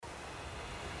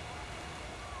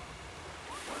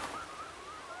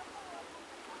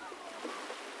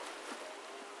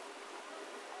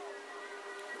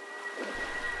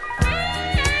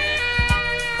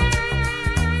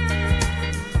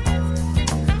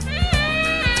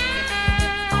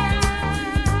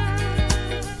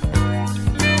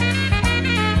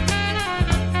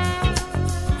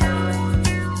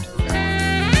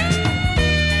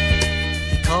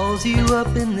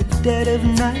up in the dead of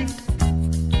night,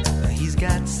 he's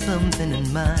got something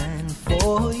in mind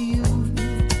for you.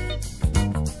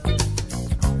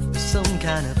 Some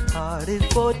kind of party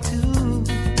for two.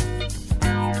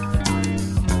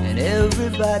 And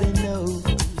everybody knows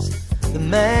the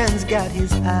man's got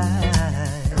his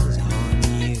eyes on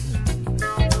you.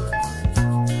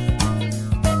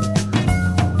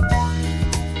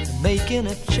 Making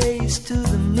a chase to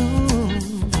the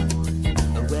moon,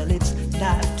 well, it's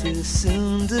not too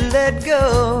soon to let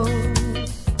go.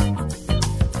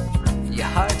 Your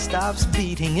heart stops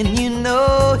beating and you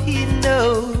know he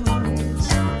knows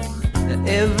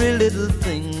every little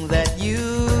thing that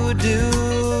you do.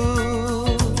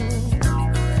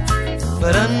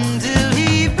 But until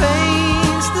he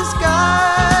paints the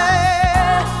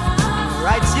sky,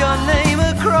 writes your name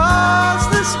across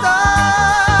the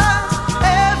stars,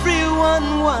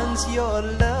 everyone wants your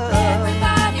love.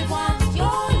 Everybody wants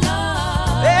your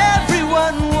love.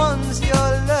 Everyone wants your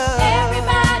love.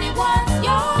 Everybody wants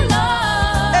your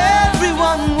love.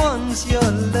 Everyone wants your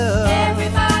love.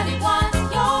 Everybody wants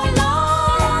your love.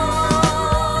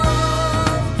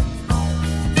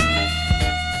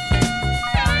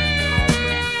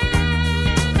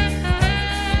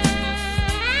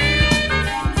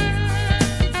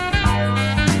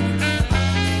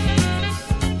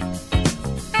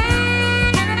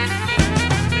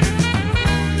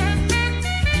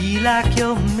 Feel like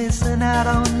you're missing out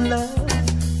on love.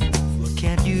 Well,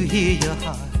 can't you hear your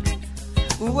heart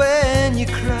when you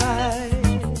cry?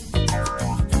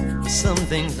 Some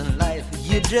things in life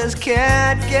you just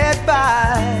can't get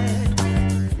by,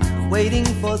 waiting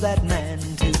for that man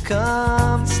to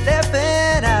come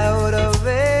stepping out of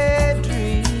a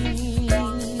dream.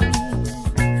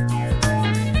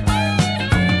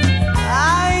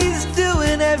 He's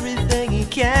doing everything he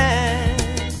can,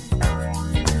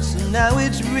 so now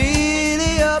it's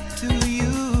really up to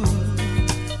you.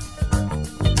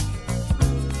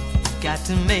 Got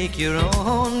to make your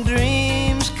own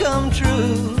dreams come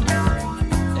true,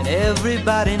 and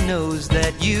everybody knows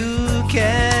that you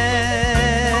can.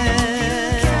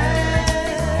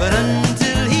 But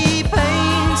until he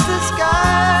paints the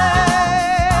sky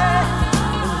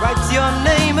and writes your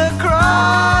name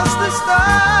across the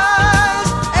stars,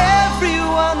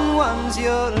 everyone wants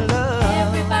your love.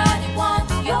 Everybody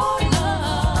wants your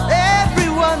love.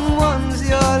 Everyone wants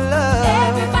your love.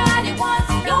 Everybody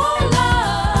wants your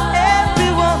love.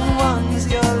 Everyone wants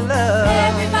your love.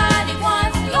 Everybody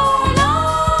wants your love.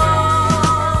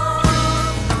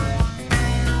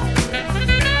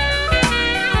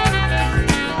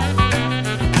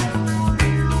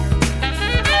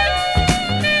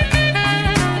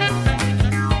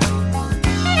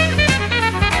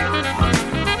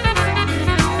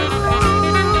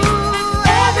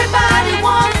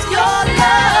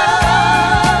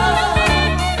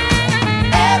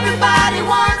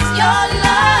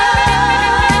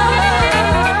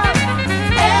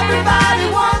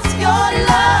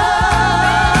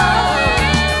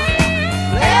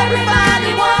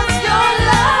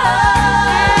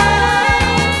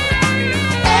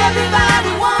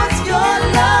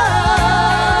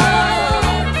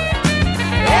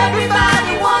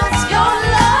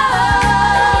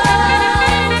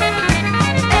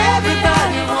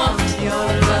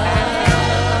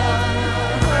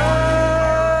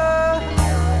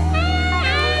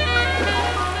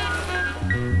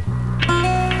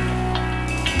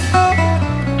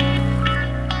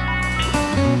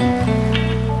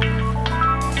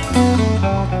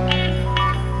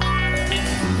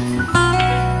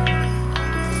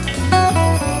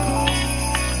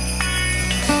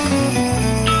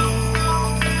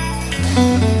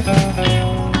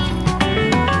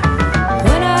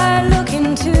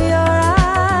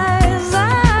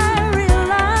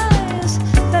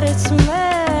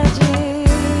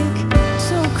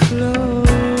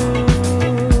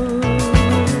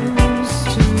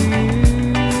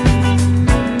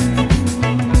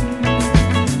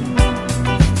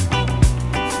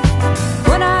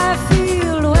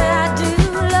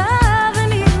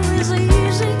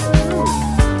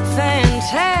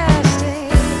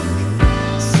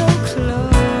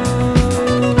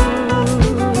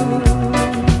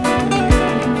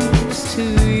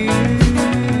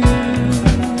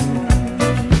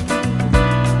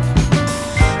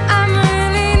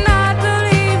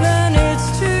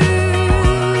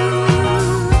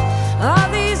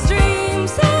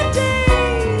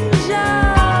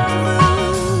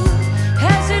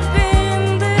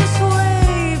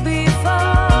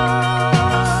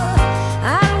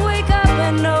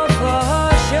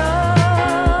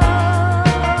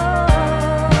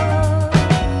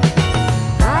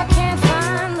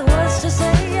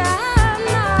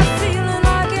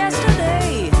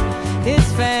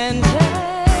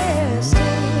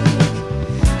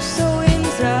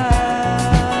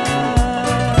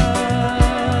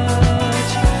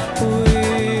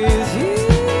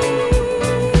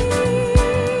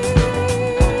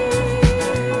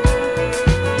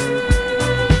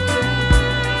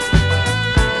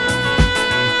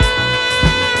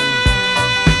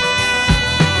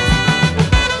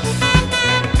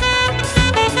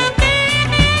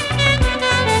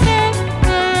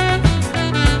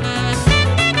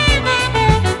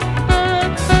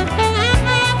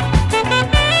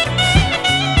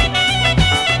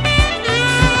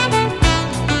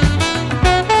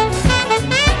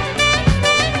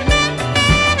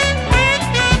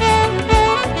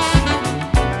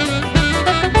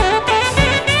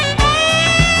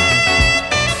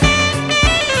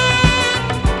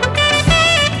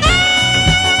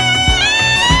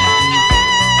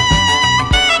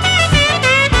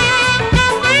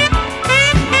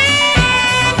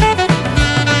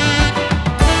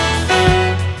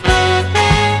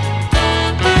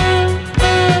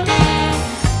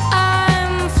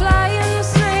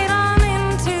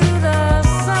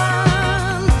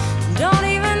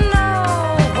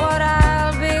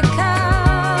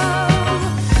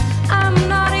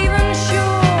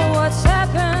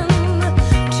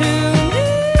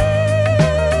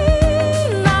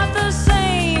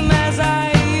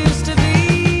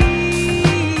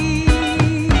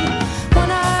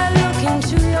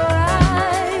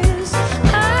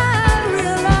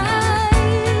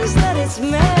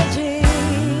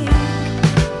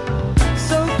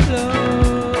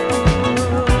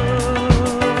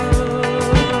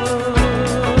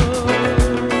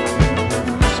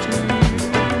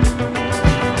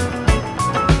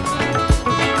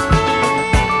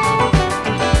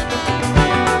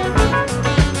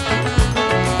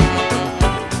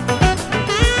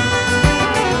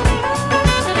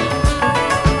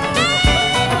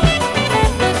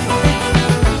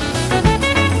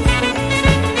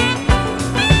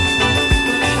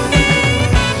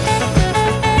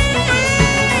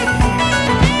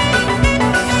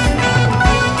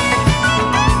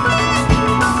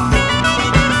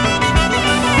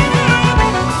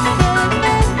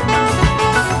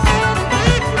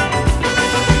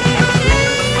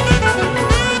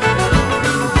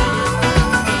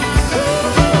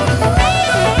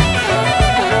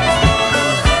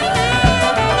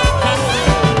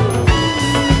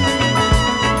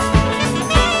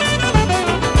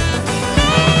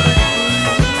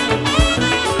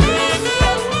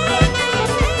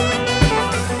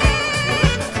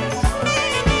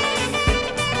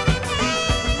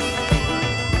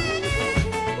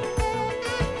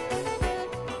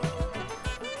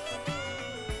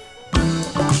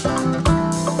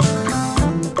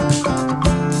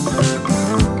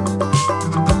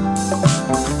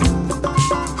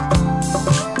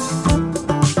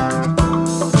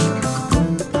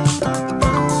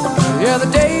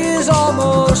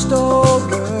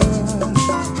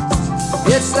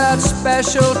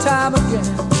 special time again.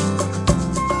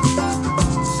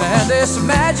 And this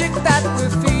magic that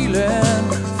we're feeling,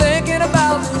 thinking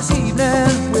about this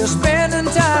evening, we're spending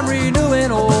time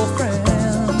renewing old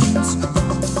friends.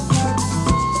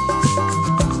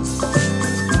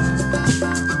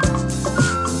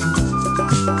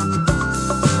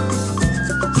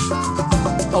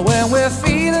 When we're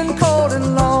feeling cold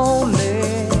and lonely,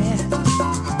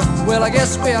 well, I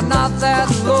guess we're not that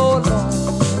low alone.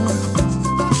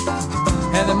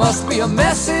 And there must be a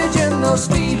message in those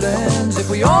feelings if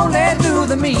we only knew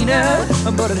the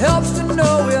meaning. But it helps to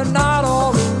know we're not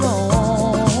all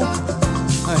alone.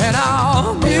 And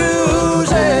our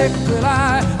music, well,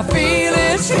 I feel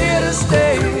it's here to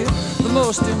stay. The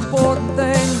most important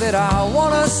thing that I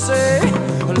wanna say,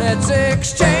 let's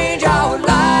exchange our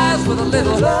lives with a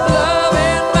little love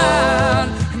in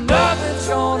mind. Nothing's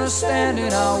gonna stand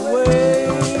in our way.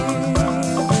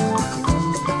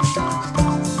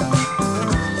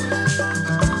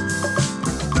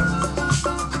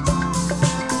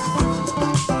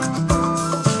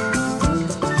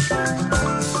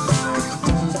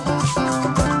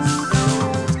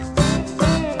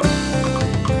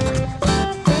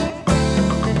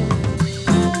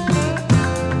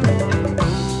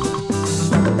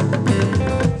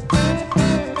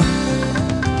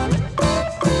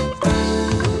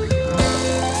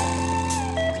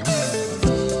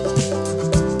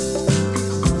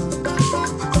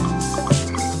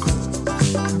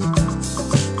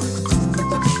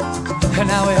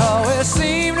 Now we always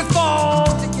seem to fall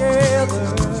together,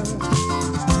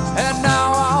 and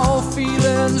now our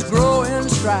feelings grow in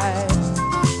stride.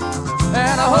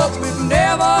 And I hope we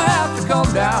never have to come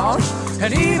down.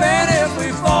 And even if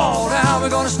we fall down, we're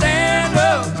gonna stand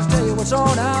up and tell you what's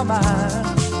on our mind.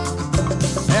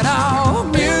 And our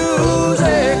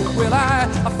music, well, I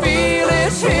feel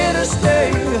it's here to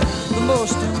stay. The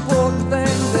most important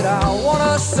thing that I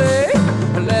wanna say,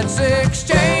 let's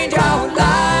exchange our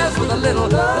lives with a little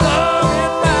love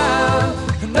in mind.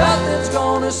 Nothing's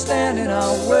gonna stand in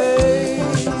our way.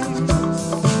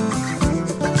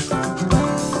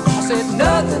 I said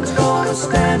nothing's gonna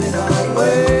stand in our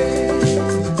way.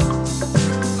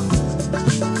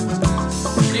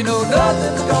 You know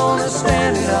nothing's gonna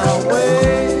stand in our way.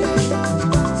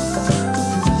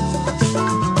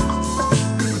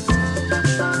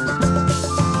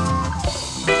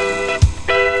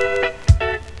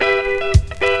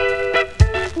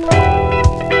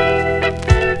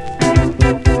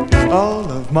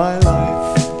 My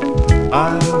life,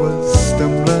 I was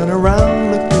stumbling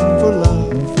around looking for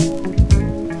love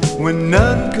when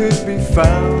none could be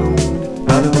found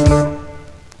out of the blue.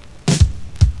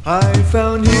 I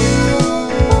found you.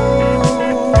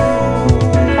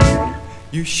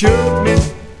 You shook me,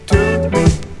 took me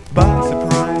by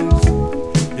surprise.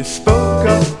 You spoke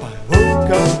up, I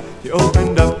woke up, you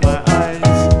opened up my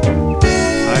eyes.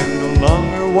 I'm no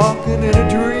longer walking in a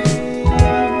dream.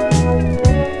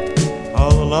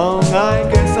 I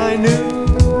guess I knew.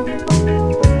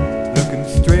 Looking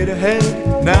straight ahead,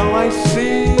 now I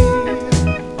see.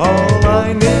 All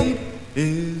I need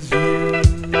is you.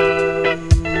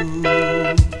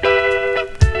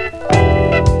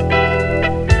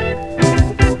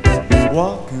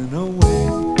 Walking away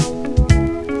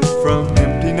from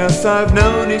emptiness I've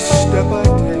known, each step I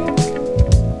take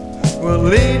will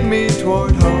lead me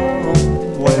toward home.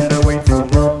 Why did I wait so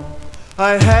long?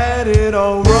 I had it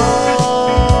all wrong.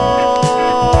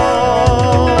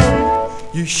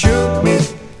 You shook me,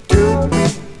 took me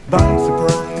by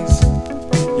surprise.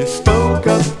 You spoke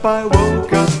up, I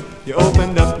woke up, you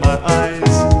opened up my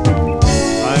eyes.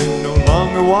 I'm no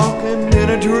longer walking in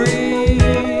a dream.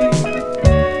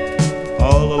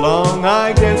 All along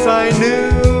I guess I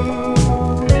knew.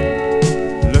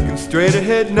 Looking straight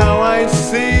ahead, now I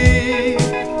see.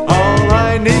 All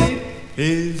I need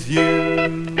is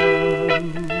you.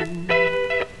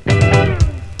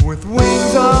 With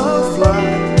wings I'll fly,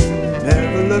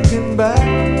 never looking back.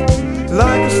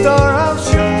 Like a star I'll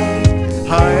shine,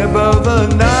 high above the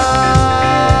night.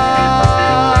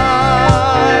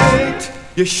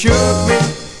 You shook me,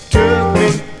 took me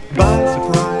by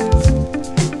surprise.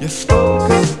 You spoke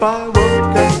up, I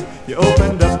woke up, you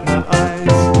opened up my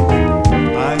eyes.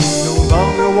 I'm no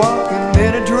longer walking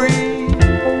in a dream.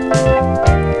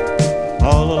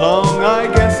 All along I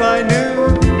guess I knew.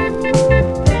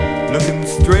 Looking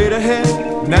straight ahead,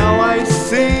 now I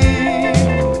see.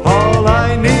 All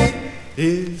I need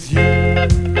is you.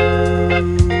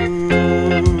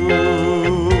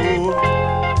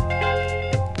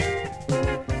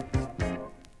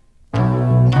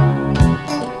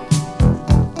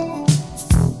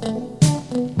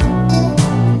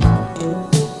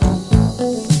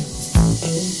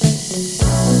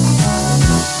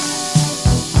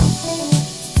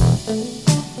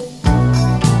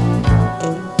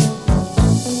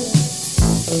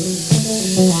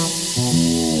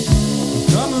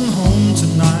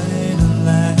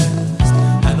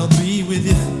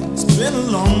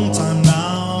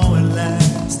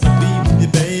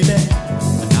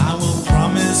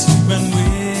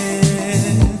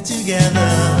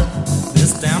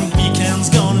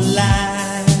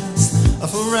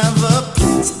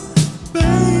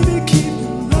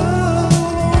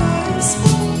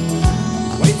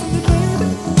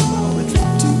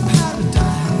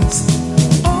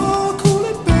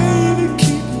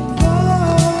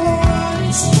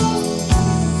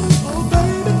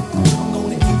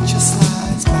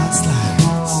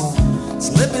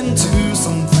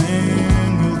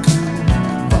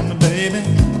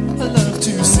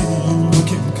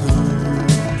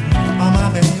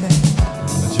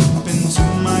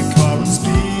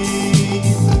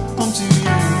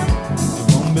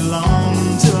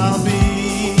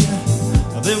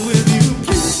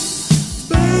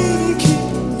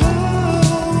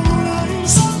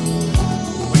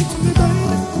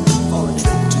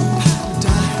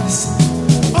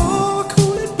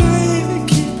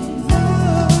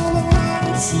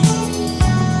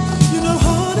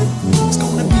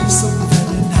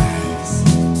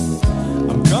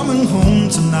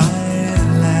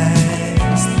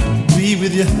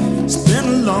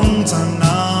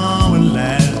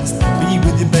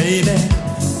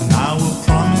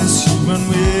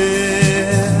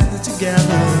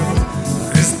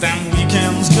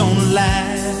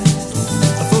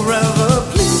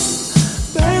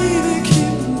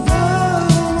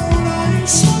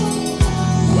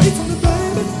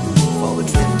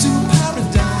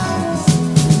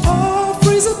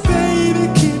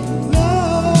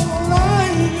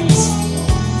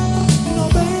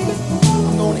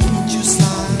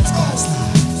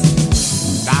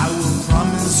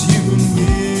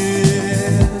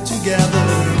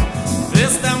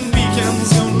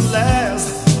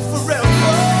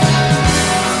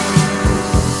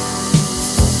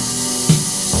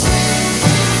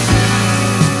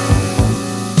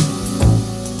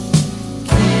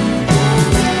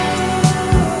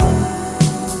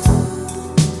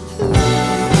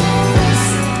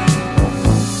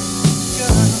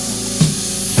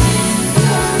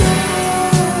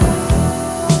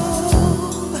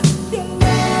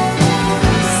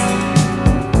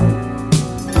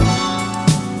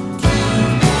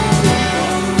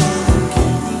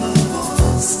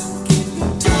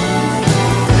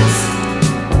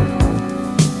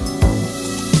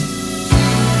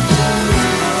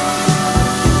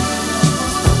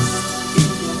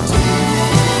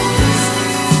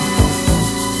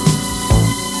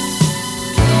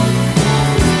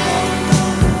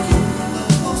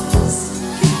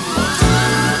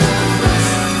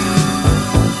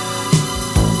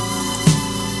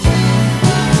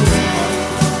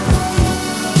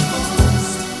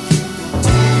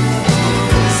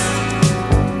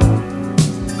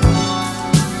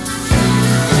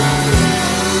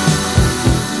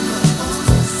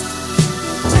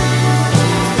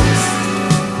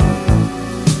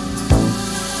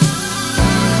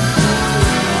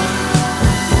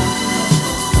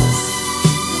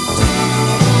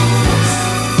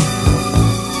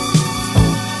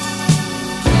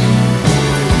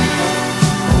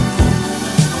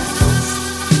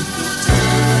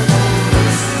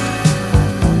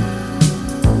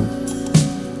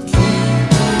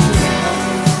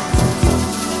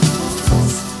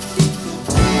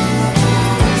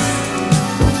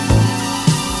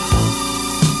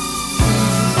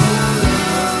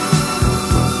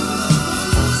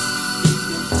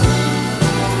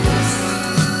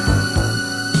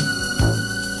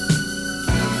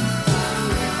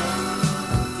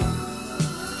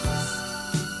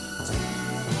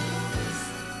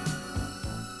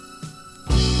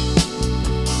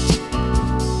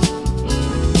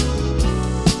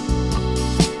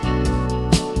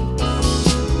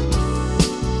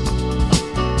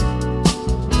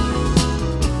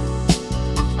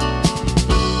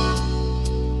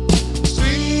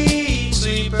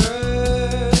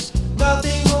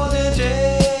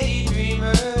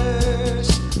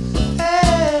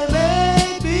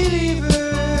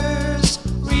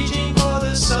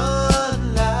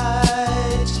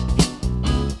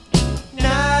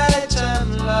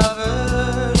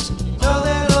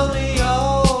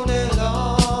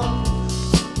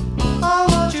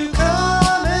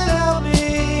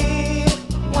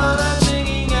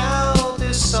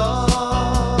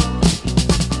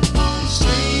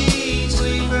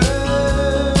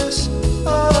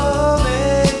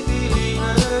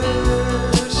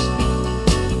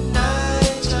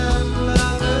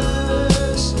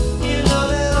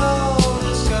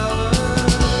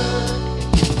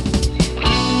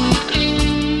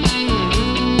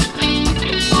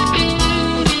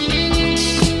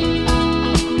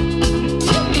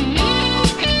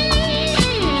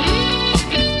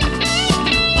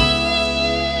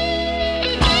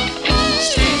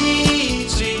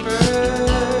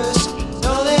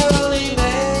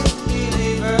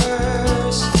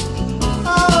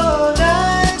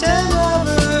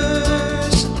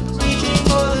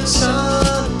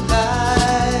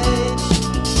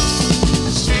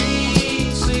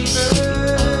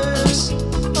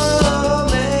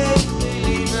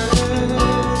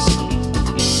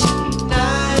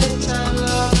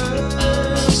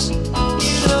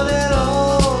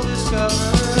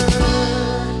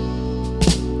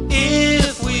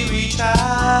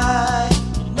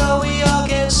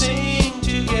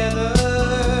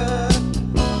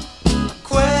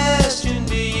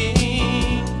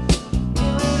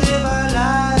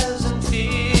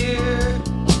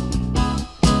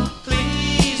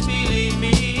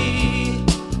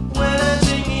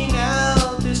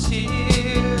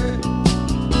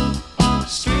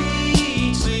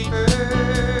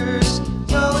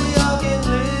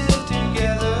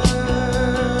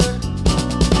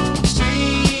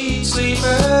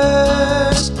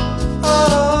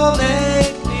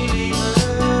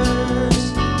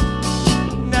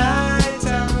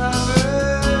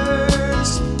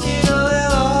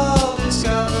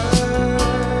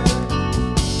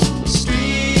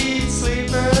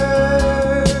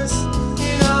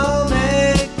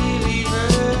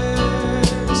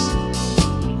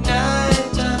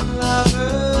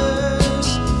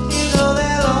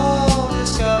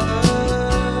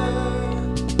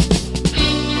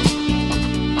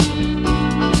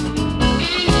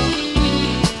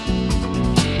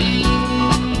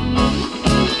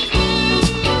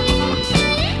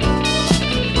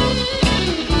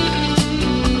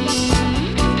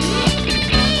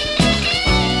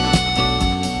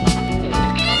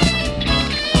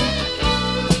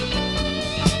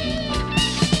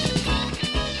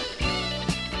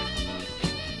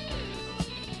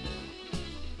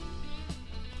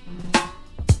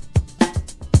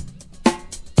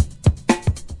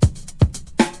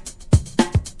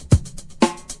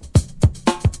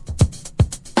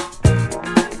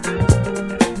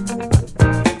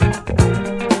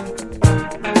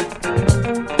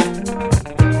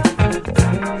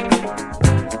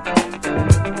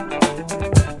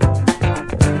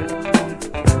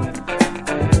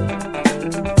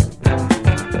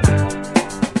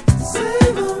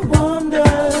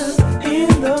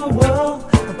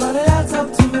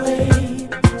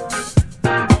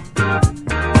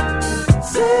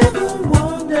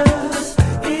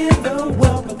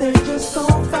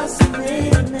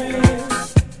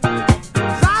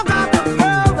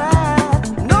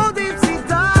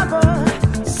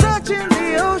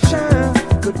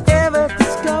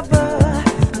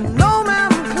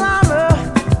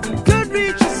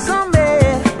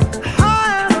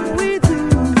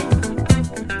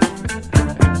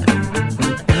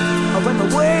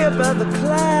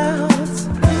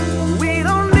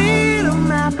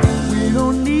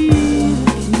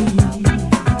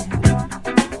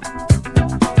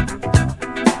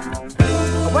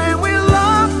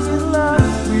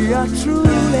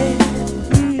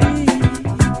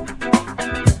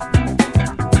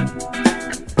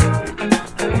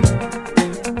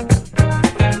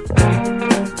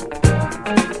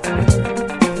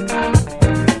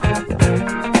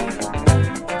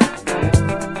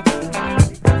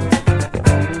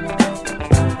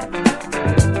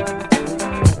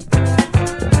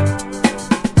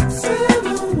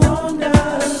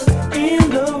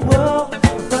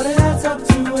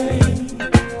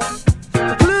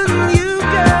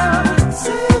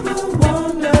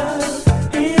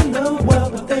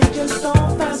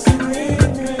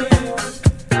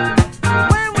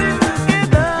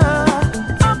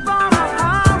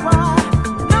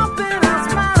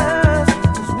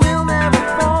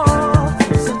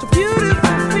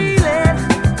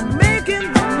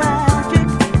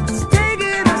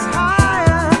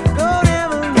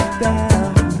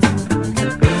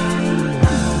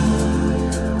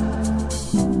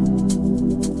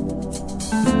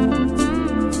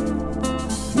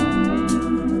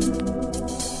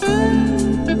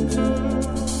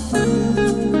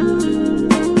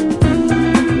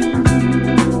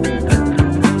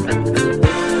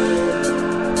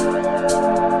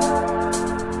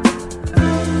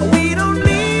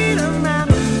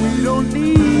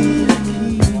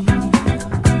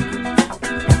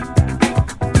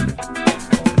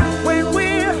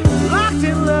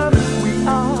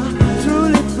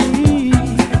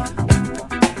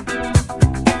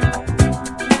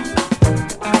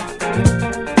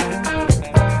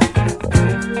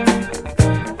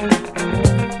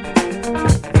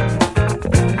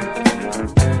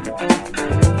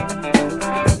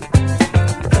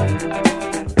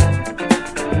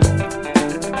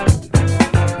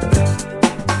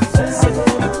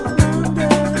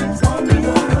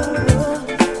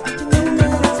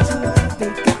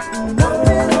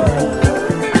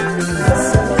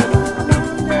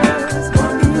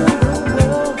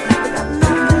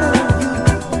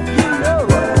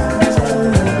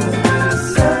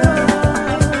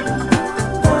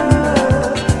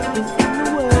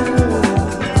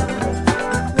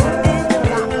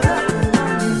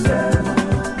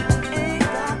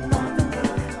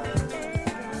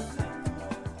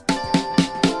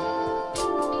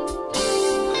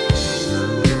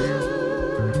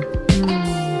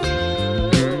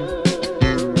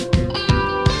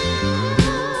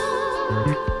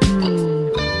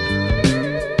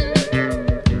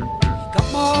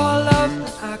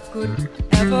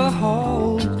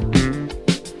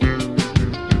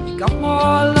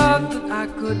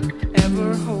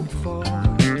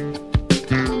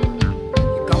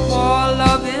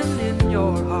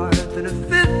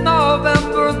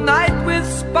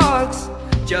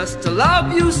 just to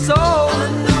love you so. I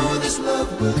know this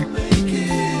love will make it.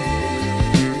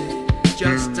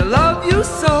 Just to love you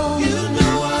so. You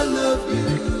know I love you.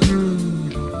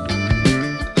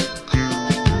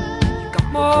 You got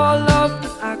more love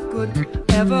than I could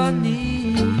ever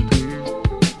need.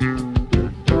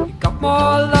 You got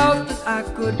more love than I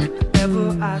could ever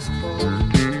ask for.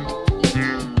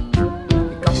 You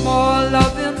got more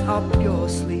loving up your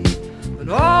sleeve than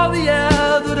all the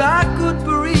air that I could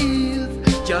breathe.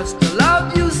 Just to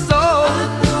love you so. I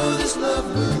know this love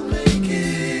will make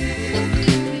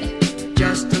it.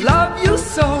 Just to love you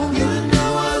so. You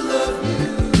know I love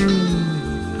you.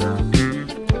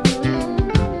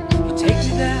 You take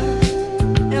me there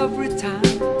every time.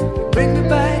 You bring me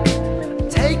back,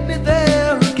 take me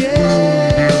there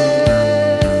again.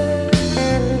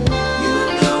 You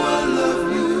know I love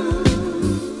you.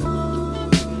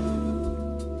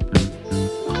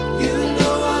 You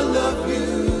know I love you.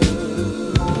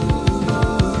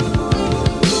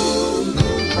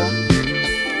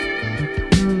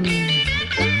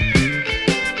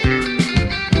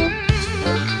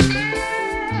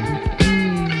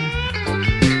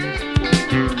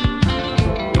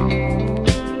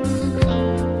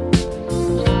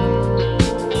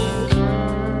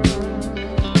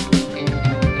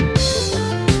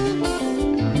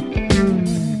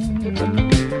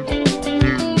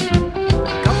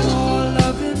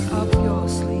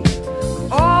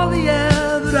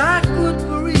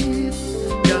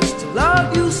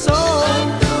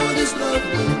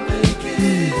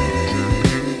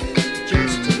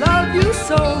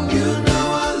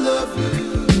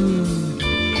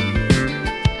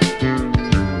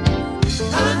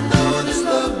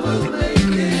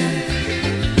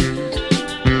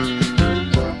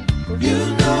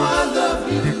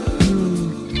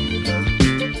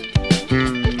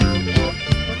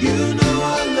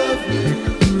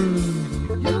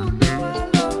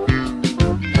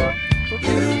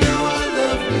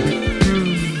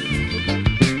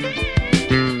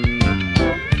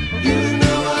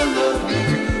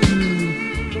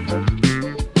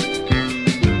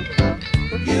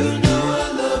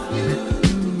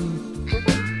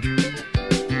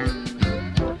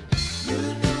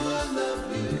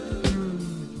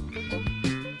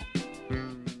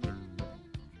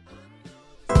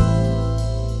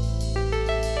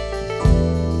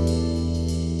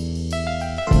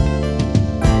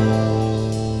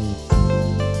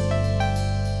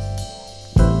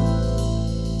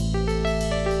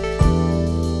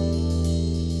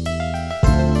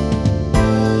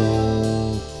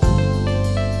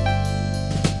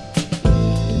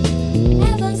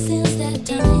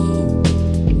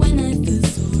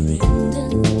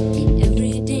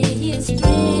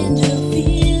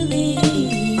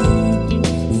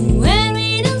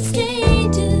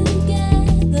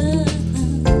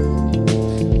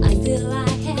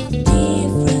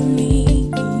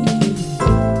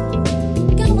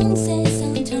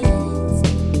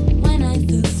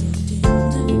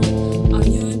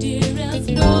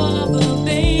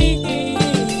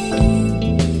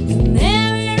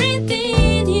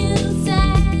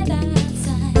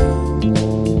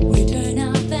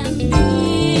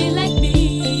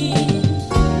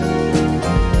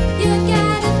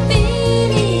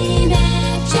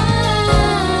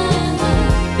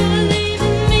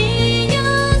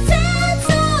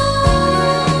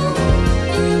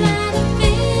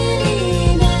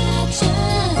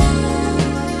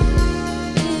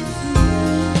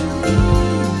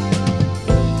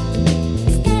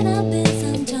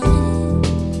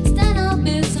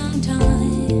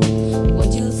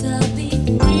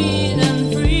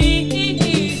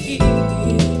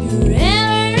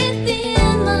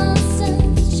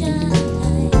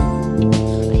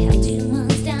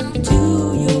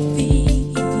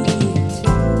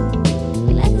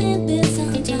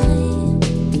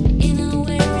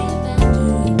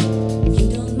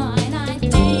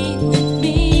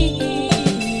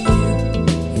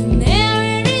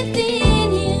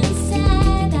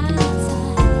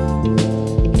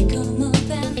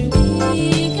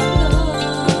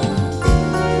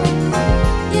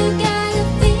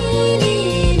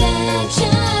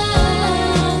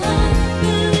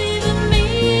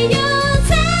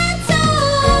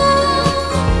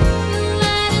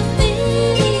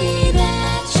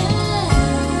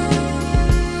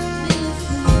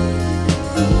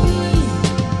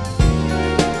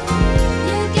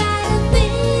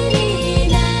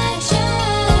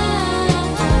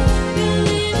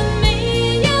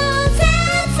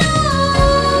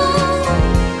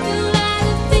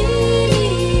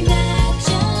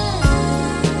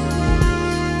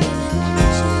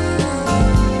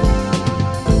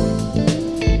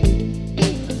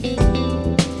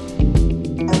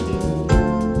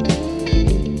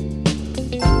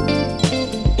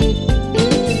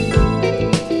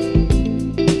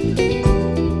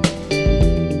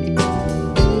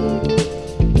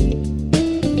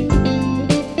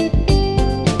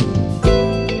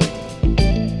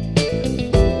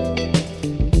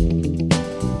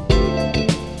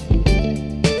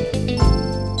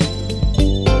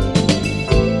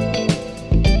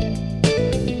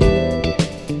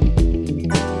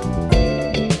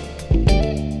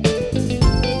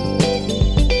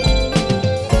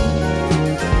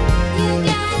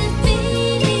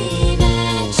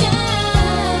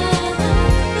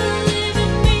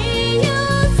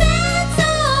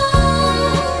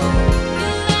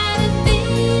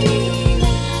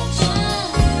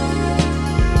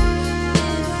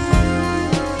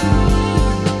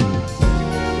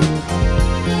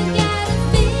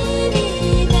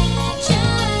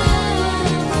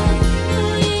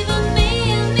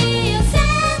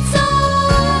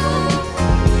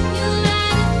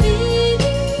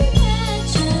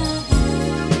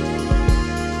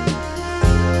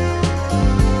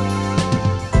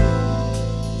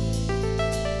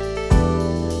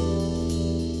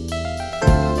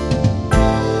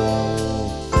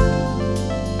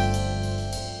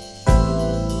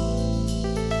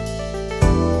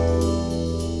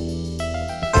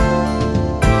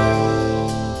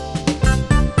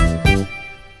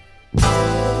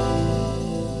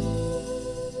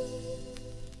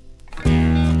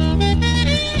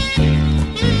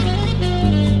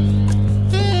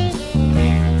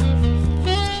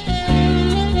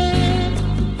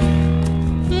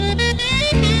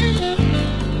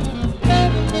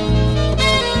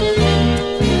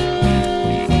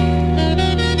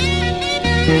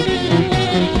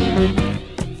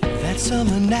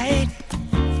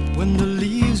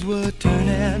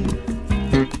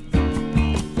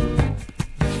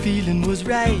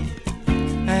 day,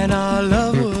 and our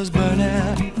love was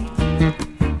burning.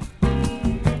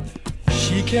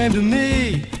 She came to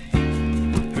me,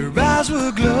 her eyes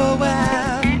were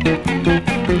glowing.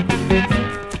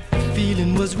 The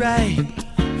feeling was right,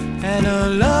 and her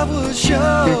love was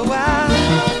showing.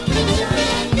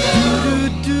 Do,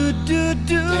 do, do,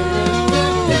 do.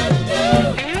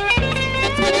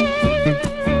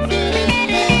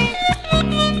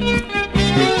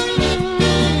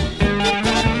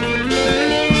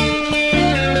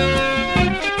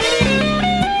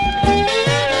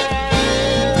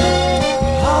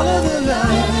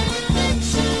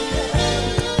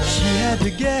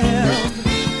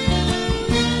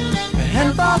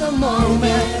 The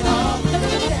moment,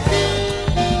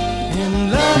 in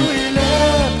love we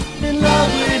live, in love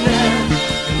we live,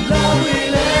 in love we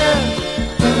live.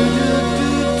 Do, do,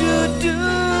 do, do, do.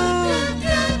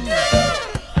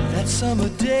 That summer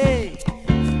day,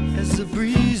 as the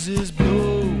breezes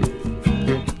blow,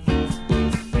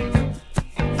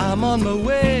 I'm on my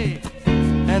way,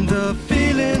 and the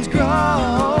feeling's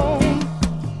grown.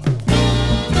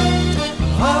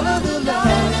 All of the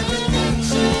love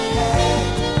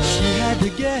to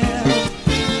get,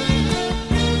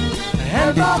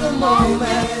 and for the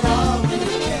moment,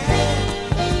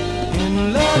 in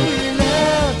love we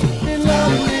live, in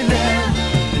love we live,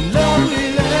 in love we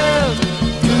live.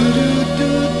 Do, do,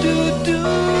 do, do, do.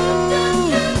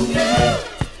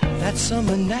 That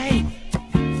summer night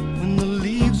when the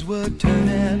leaves were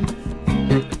turning,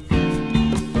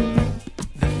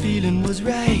 the feeling was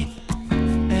right,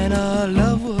 and our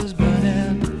love was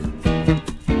burning.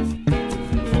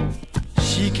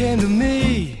 She came to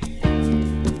me,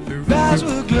 her eyes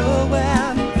were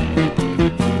glowing.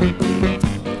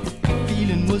 The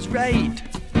feeling was right,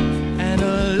 and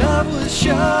her love was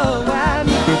showing.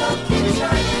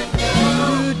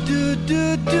 Do, do,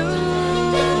 do, do.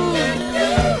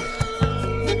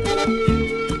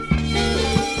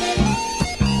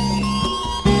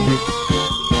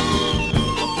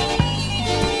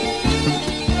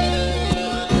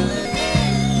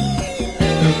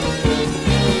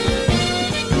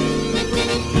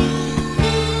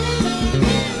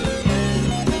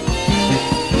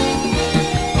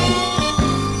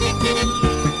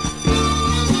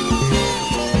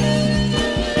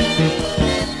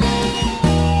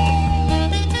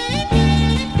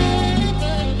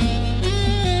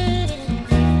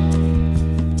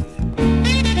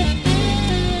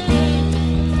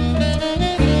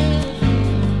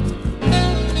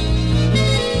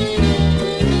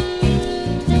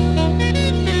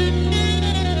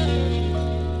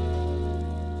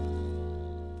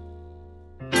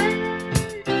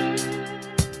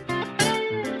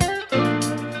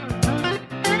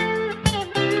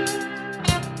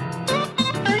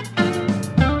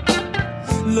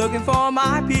 Looking for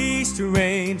my peace to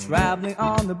reign, traveling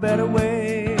on the better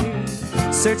way,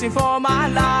 searching for my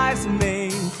life's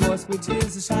main course, which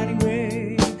is the shining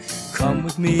ray. Come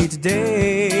with me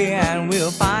today and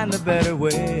we'll find the better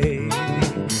way.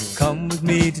 Come with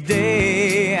me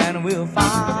today and we'll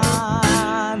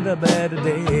find the better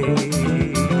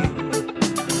day.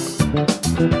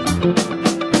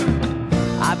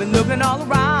 I've been looking all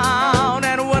around,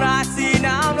 and what I see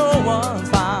now no one's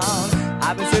found.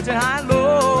 I've been searching high and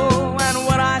low, and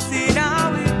what I see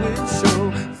now it will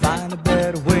show. Find a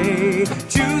better way,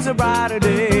 choose a brighter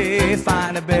day.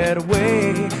 Find a better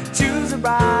way, choose a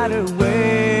brighter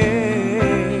way.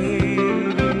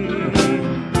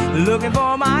 Looking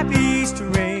for my peace to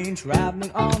reign,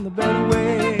 traveling on the better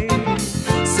way,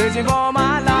 searching for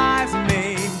my life's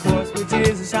main course, which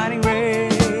is a shining ray.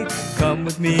 Come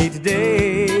with me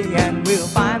today and we'll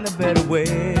find a better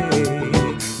way.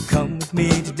 Come with me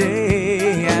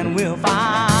today and we'll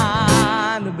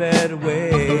find a better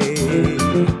way.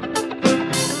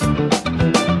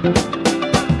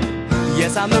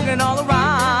 Yes, I'm looking all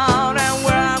around, and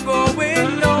where I'm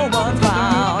going no one's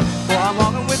found. For I'm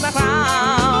walking with my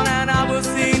crown, and I will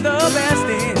sing the best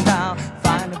in town.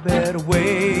 Find a better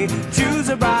way, choose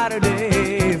a brighter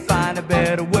day. Find a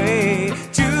better way,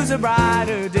 choose a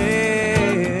brighter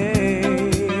day.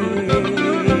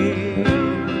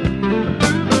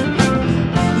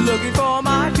 Looking for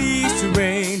my peace to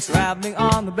reign, traveling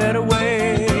on the better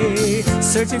way,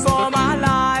 searching for my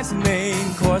life's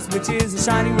main course, which is a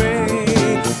shining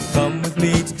ray. Come with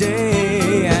me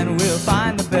today and we'll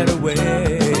find the better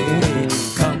way.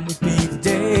 Come with me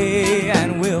today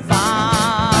and we'll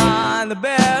find the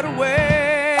better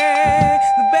way.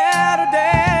 The better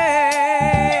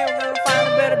day. We'll find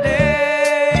the better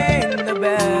day. The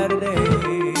better day.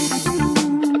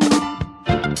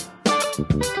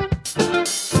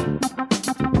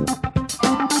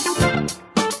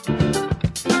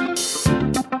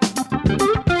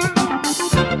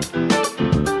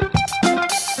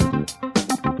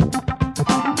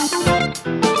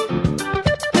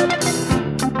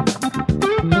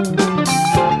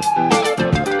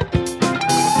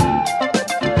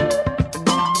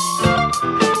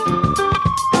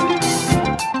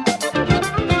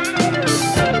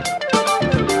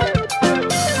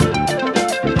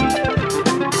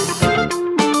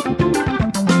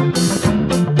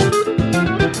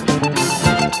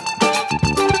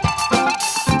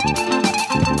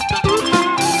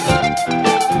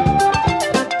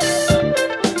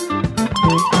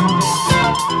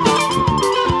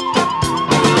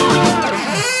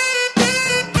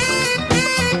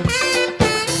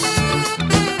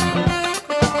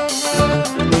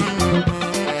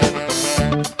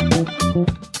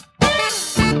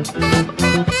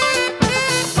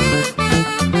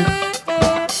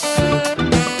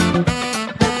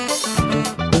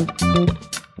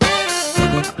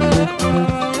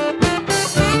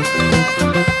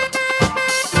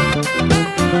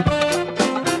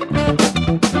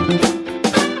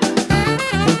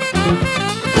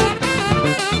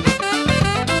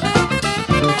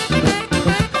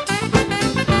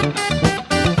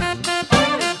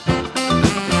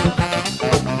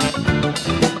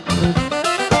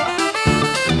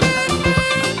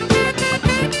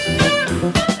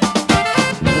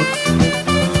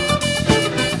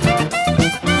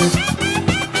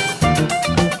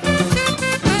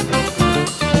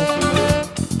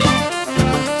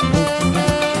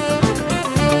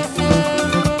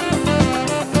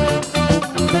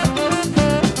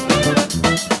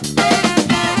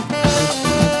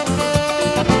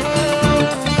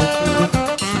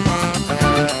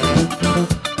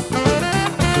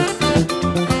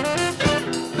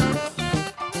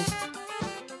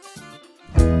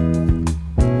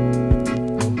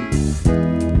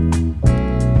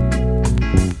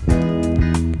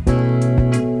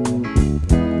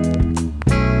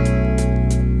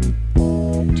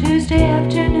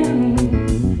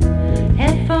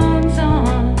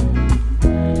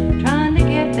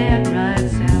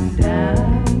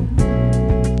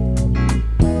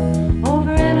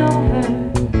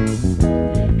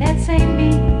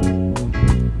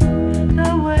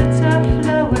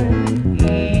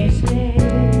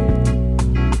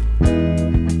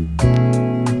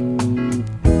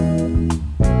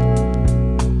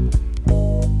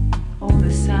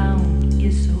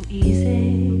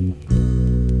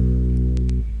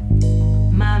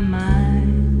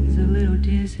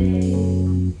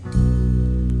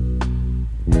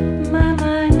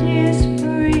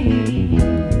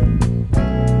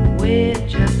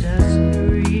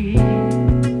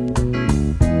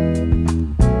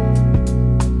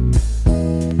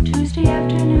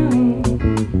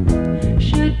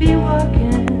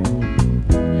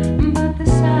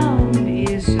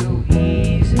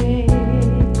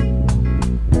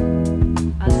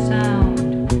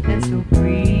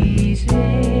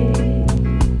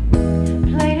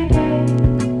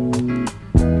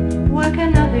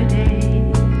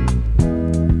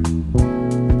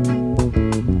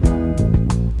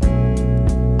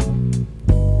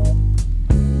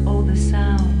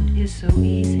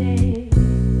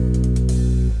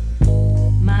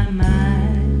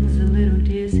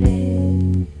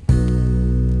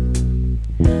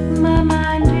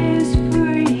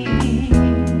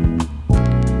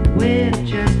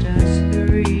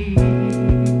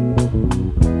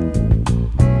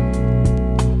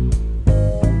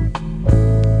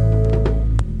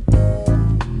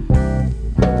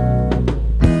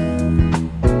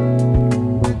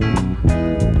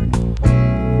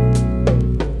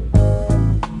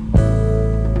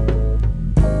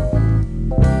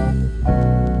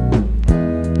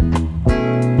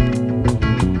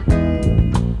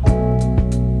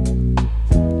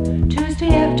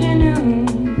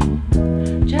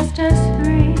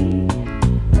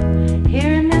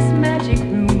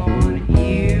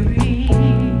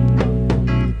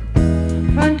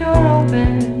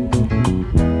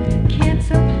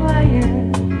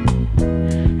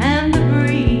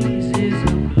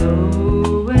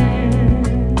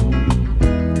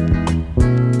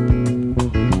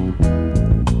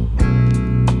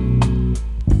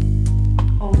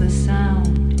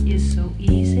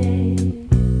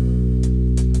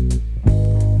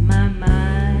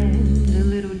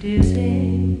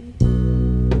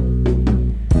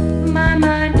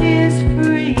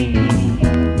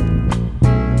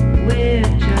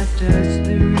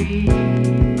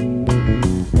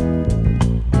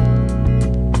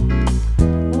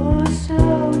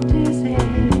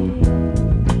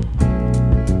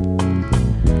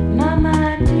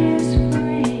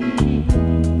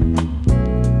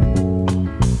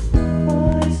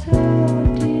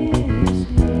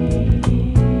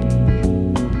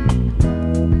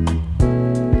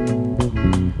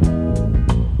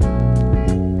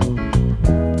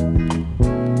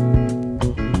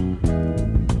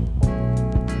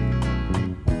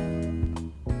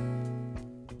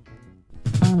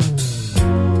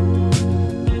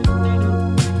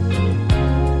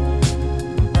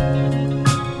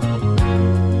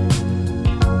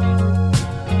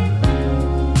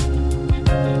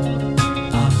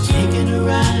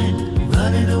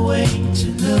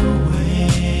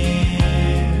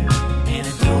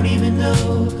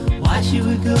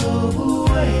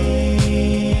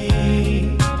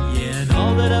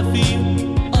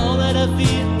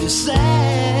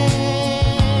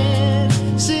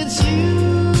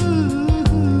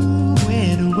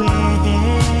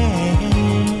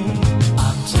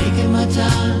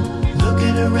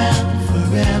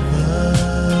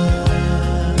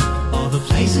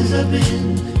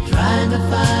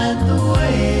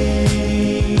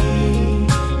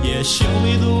 Show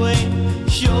me the way,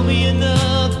 show me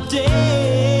another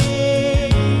day,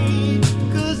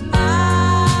 'cause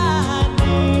I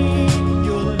need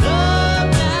your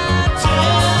love now.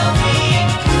 Tell me,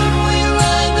 could we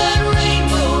ride that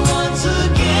rainbow once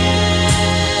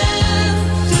again?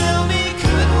 Tell me,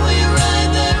 could we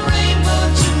ride that rainbow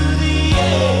to the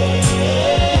end?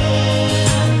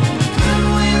 Could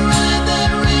we ride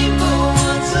that rainbow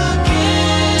once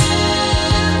again?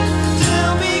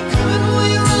 Tell me, could we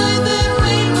ride that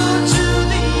rainbow to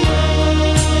the end?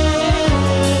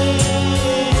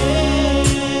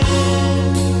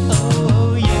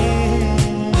 Oh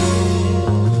yeah,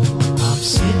 I'm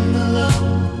sitting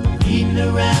alone, reading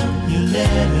around your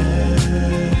letters,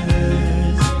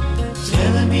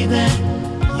 telling me that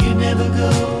you never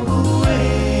go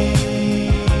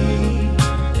away.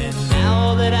 And now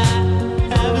all that I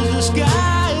have is a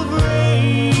sky of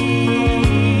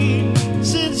rain.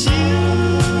 Since you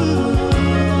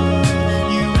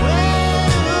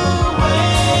went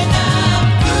away. Now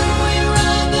could we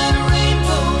ride that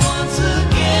rainbow once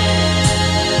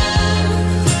again?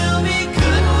 Tell me,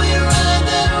 could we ride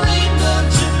that rainbow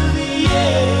to the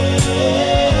end?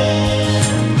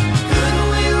 Could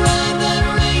we ride that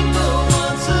rainbow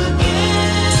once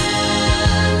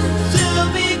again? Tell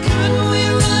me, could we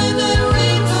ride that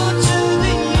rainbow to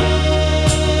the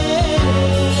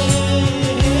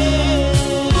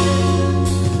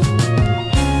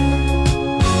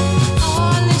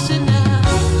Oh, listen now,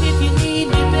 if you need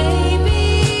me,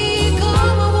 baby,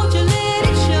 come on, won't you let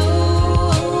it show?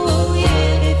 Oh,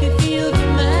 yeah, if you feel the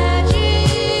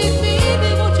magic, baby,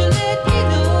 won't you let me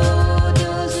know?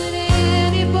 Doesn't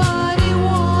anybody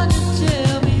want to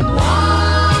tell me why?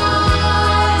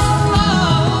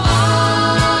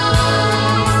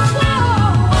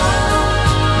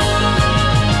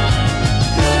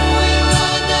 Could we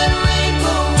ride that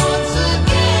rainbow once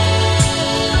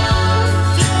again?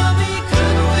 Tell me,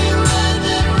 could we ride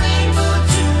that rainbow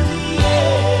to the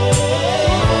end?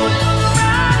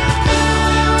 Could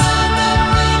we ride that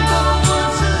rainbow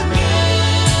once again?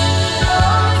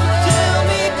 Tell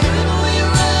me, could we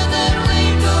ride that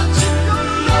rainbow to the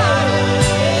end?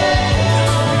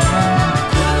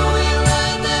 Could we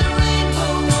ride that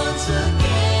rainbow once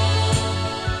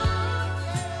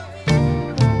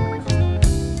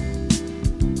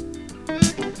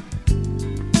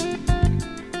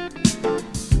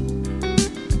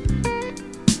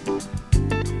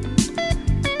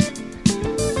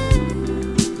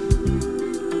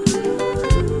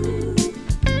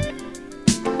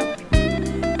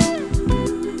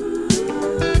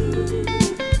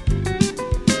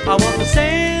I want the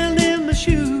sand in my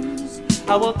shoes,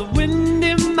 I want the wind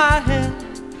in my hair.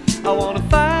 I want to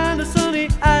find a sunny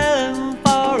island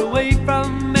far away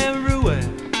from everywhere.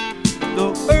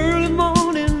 No early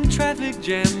morning traffic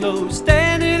jam, no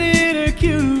standing in a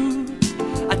queue.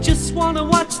 I just want to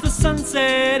watch the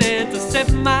sunset and to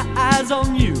set my eyes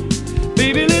on you.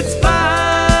 Baby, let's fly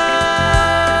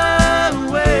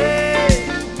away.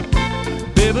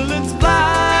 Baby, let's fly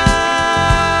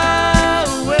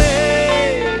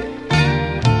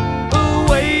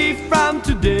away from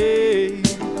today.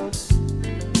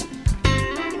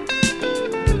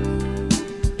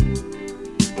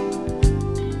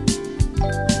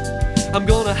 I'm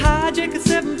gonna hijack a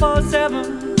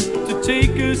 747 to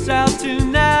take us out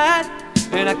tonight.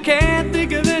 And I can't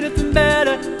think of anything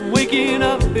better than waking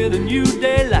up in a new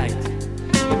daylight.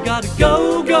 I gotta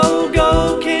go, go,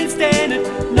 go, can't stand it.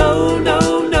 No,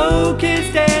 no, no, can't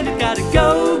stand it. Gotta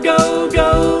go, go,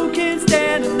 go, can't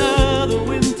stand another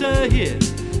winter here.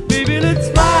 Baby, let's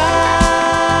fly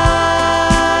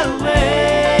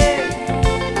away.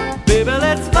 Baby,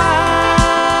 let's fly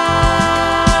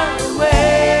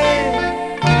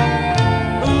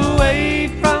away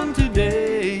from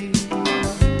today.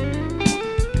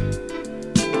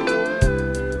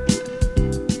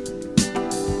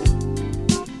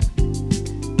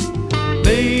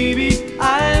 Baby,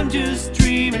 I'm just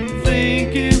dreaming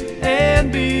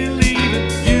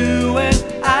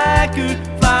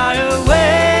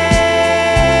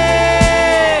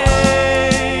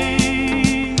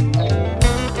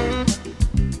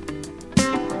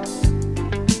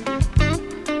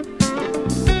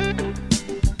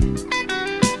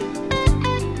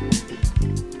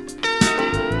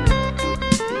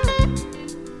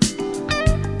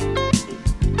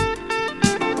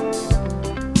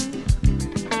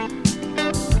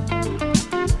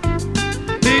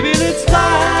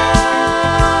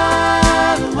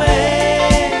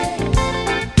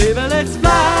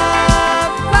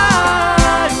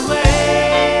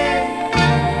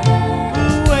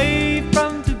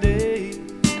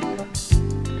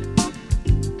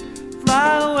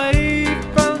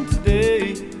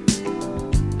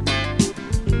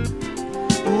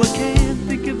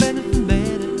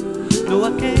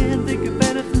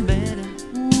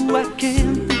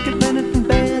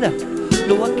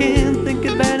No, I can't think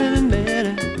of anything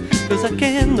better. 'Cause I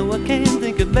can't, no, I can't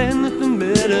think of anything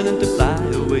better than to fly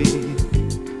away.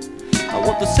 I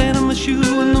want the sand in my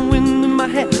shoe and the wind in my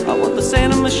hair. I want the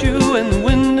sand in my shoe and the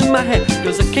wind in my hair.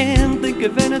 'Cause I can't think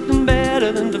of anything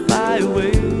better than to fly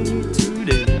away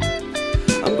today.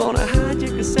 I'm gonna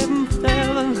hijack a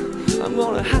 747. I'm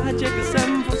gonna hijack a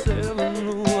 747.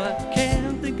 No, I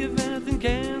can't think of anything,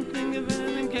 can't think of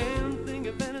anything, can't think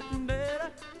of anything better.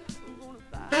 I'm gonna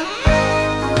fly.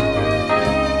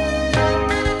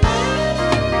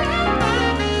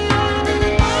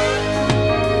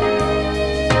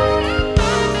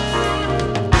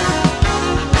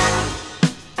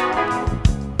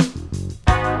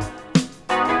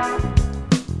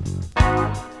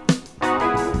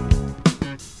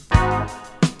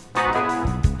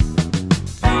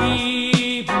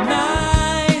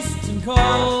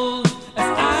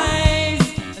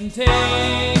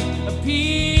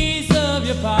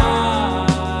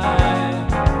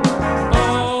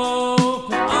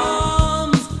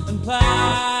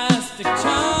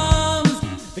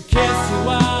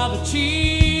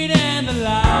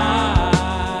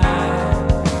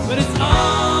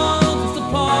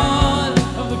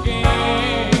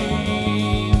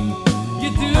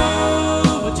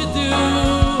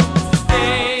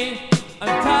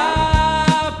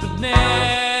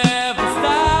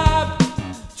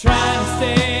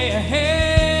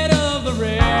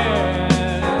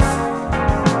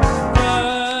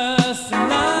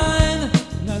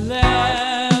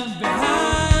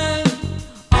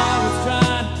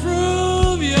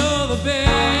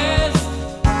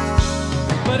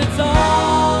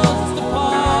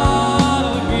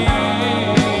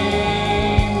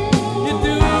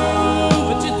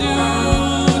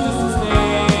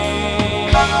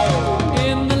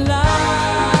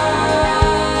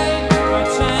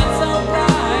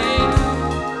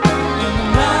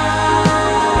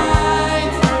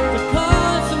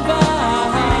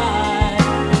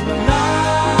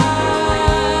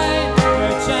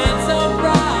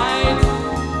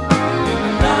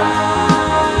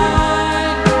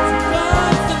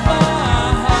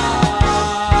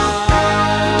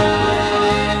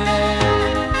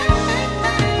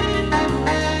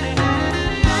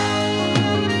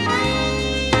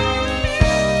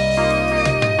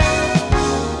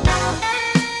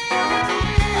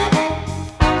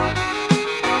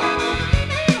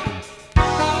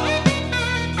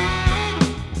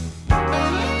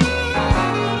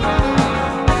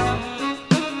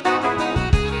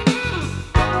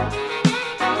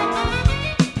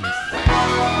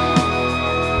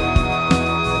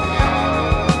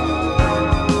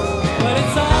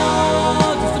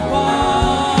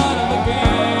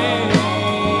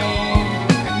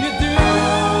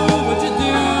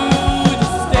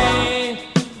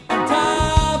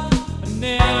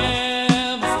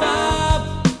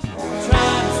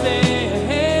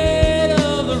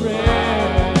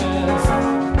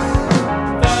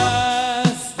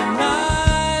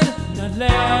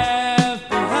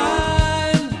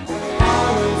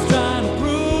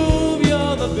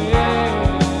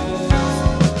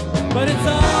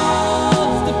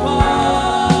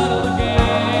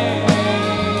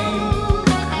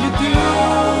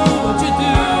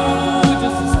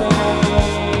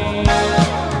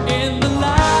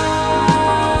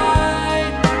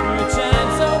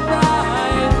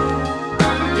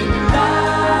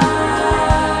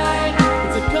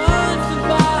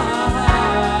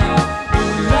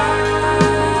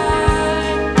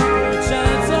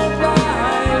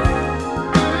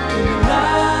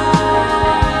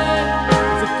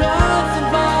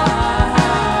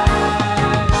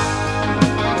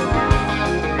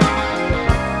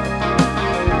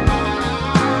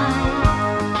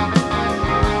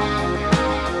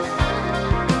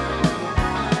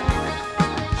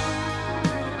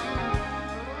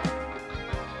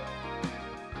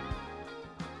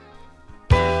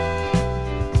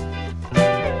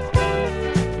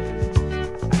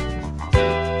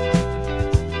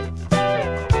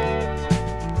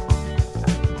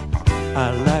 I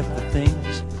like the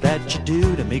things that you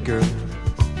do to me, girl.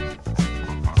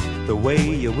 The way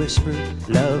you whisper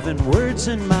loving words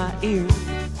in my ear.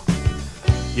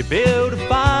 You build a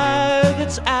fire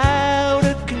that's out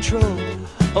of control.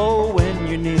 Oh, when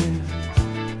you're near.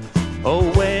 Oh,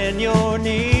 when you're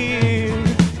near.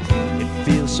 It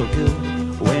feels so good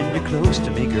when you're close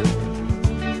to me, girl.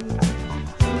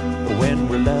 When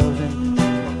we're loving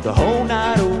the whole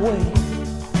night away.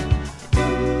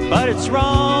 But it's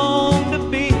wrong to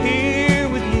be here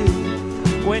with you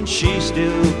when she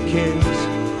still cares.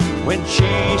 When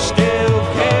she still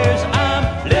cares. I'm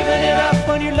living it up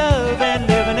on your love and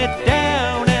living it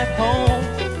down at home.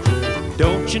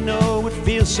 Don't you know it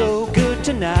feels so good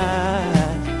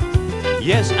tonight?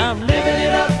 Yes, I'm living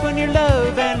it up on your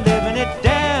love and living it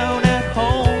down at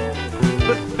home.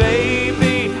 But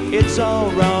baby, it's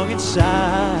all wrong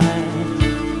inside.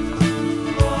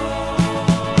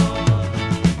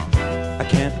 I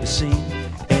can't be seen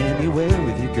anywhere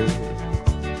with you, girl.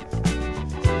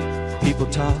 People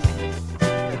talk,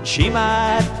 and she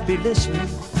might be listening.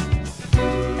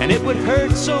 And it would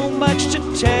hurt so much to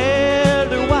tell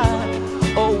her why.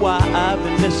 Oh, why I've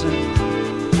been missing.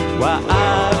 Why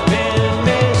I've been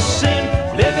missing.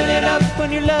 Living it up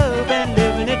on your love and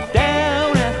living it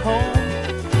down at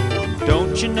home.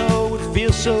 Don't you know it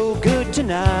feels so good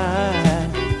tonight?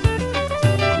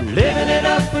 Living it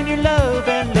up on your love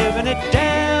and living it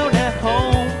down at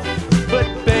home. But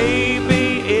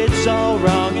baby, it's all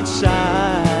wrong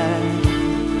inside.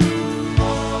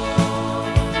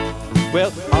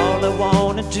 Well, all I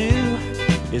wanna do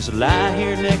is lie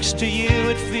here next to you.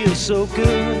 It feels so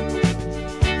good.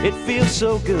 It feels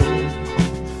so good.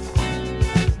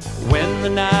 When the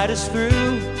night is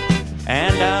through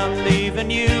and I'm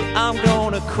leaving you, I'm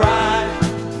gonna cry,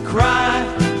 cry,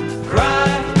 cry.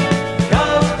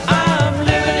 'Cause I'm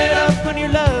living it up on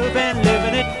your love and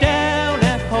living it down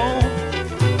at home.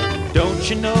 Don't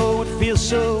you know it feels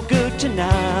so good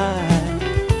tonight?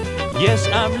 Yes,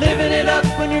 I'm living it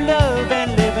up on your love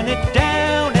and living it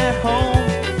down at home.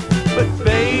 But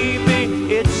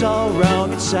baby, it's all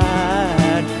wrong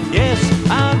inside. Yes,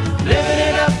 I'm living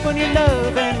it up on your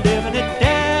love and living it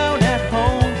down at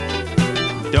home.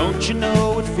 Don't you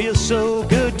know it feels so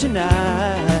good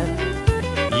tonight?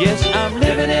 Yes, I'm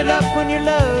living it up on your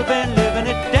love and living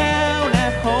it down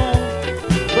at home.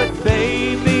 But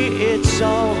baby, it's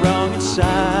all wrong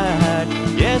inside.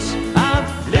 Yes, I'm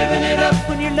living it up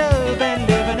on your love and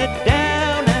living it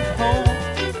down at home.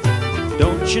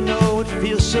 Don't you know it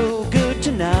feels so good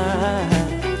tonight?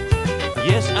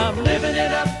 Yes, I'm living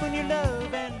it up on your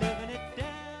love and living it down.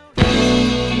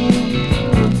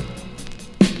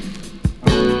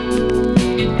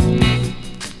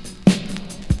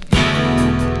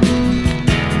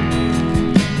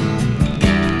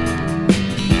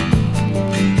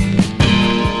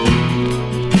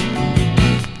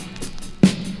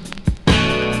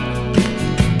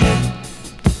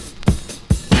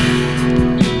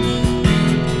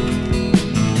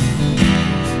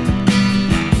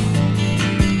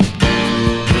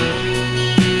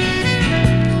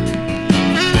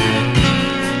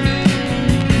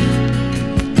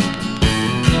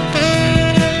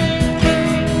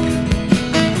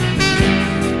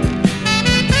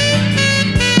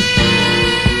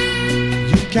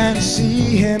 Can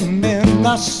see him in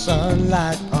the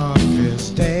sunlight of his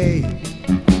day,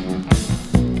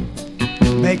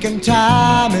 making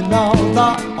time in all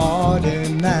the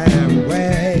ordinary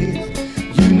ways.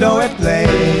 You know he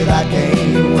played that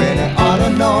game when he ought to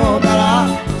know better.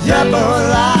 Yeah, but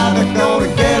alive and gonna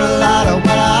get a lot of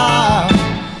weather.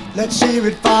 Let's hear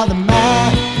it for the man.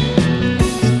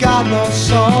 He got no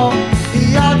soul. He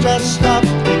all dressed up.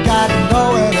 He got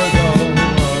nowhere to go.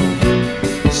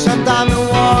 Sometimes I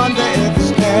wonder if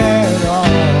it's dead at all.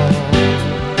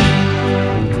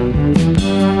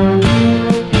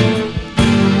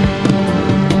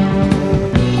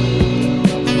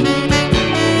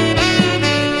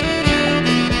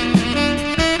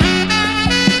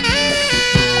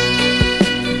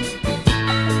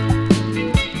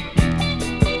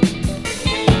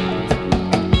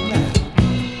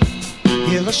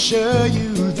 He'll assure you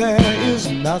there is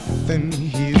nothing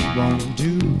he won't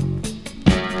do,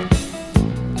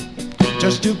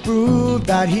 just to prove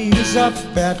that he's a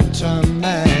better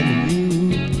man than you.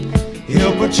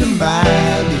 He'll put your mind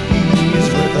at ease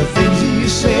with the things you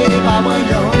say about when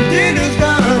your dinner's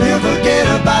done. He'll forget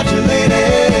about you, lady.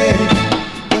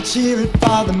 Let's hear it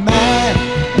for the man.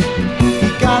 He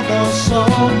got no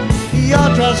soul. He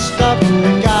all dressed up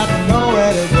and got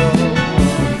nowhere to go.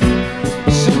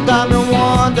 Sometimes I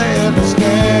wonder if it's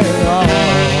dead at all.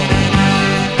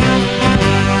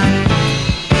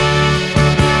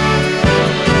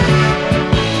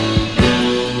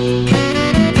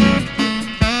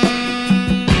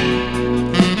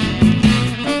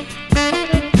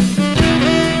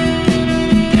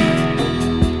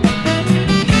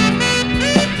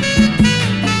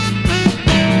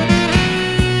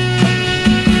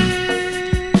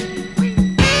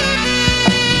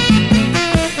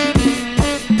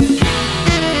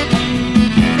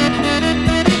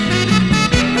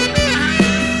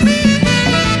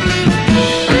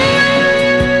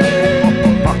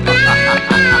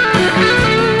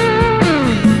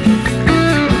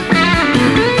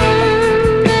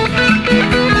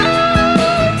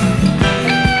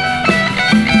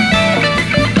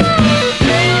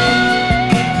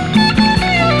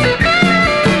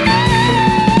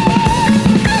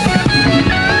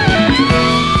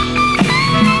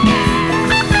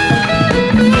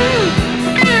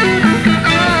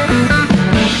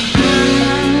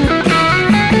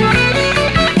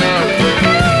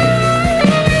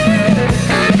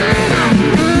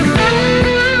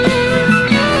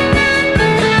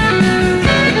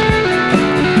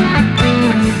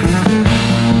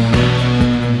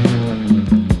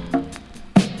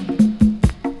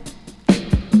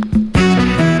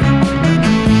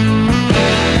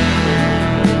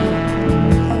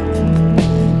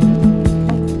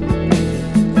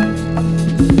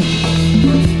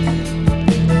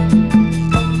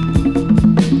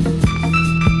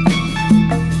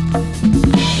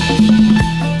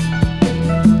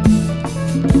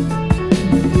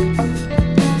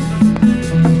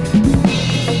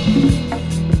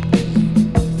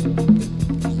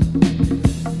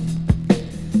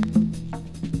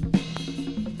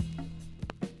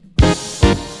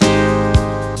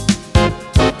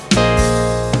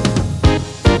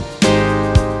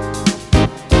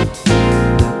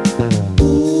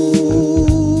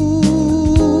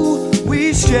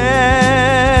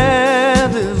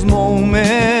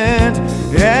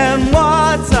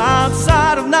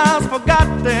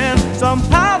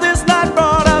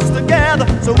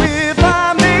 So if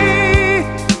I may,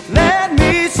 let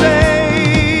me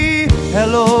say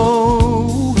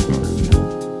hello.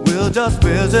 We'll just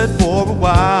visit for a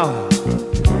while.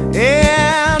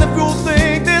 And if you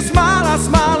think this smile I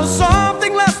smile is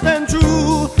something less than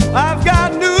true, I've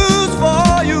got news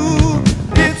for you.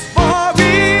 It's for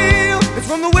real. It's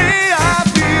from the way I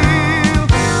feel.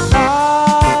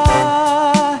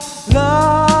 I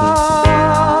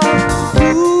love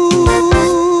you.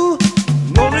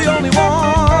 You're the only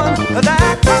one that I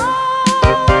can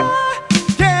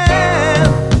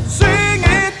sing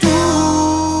it to.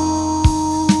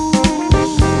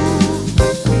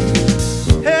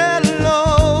 Hello.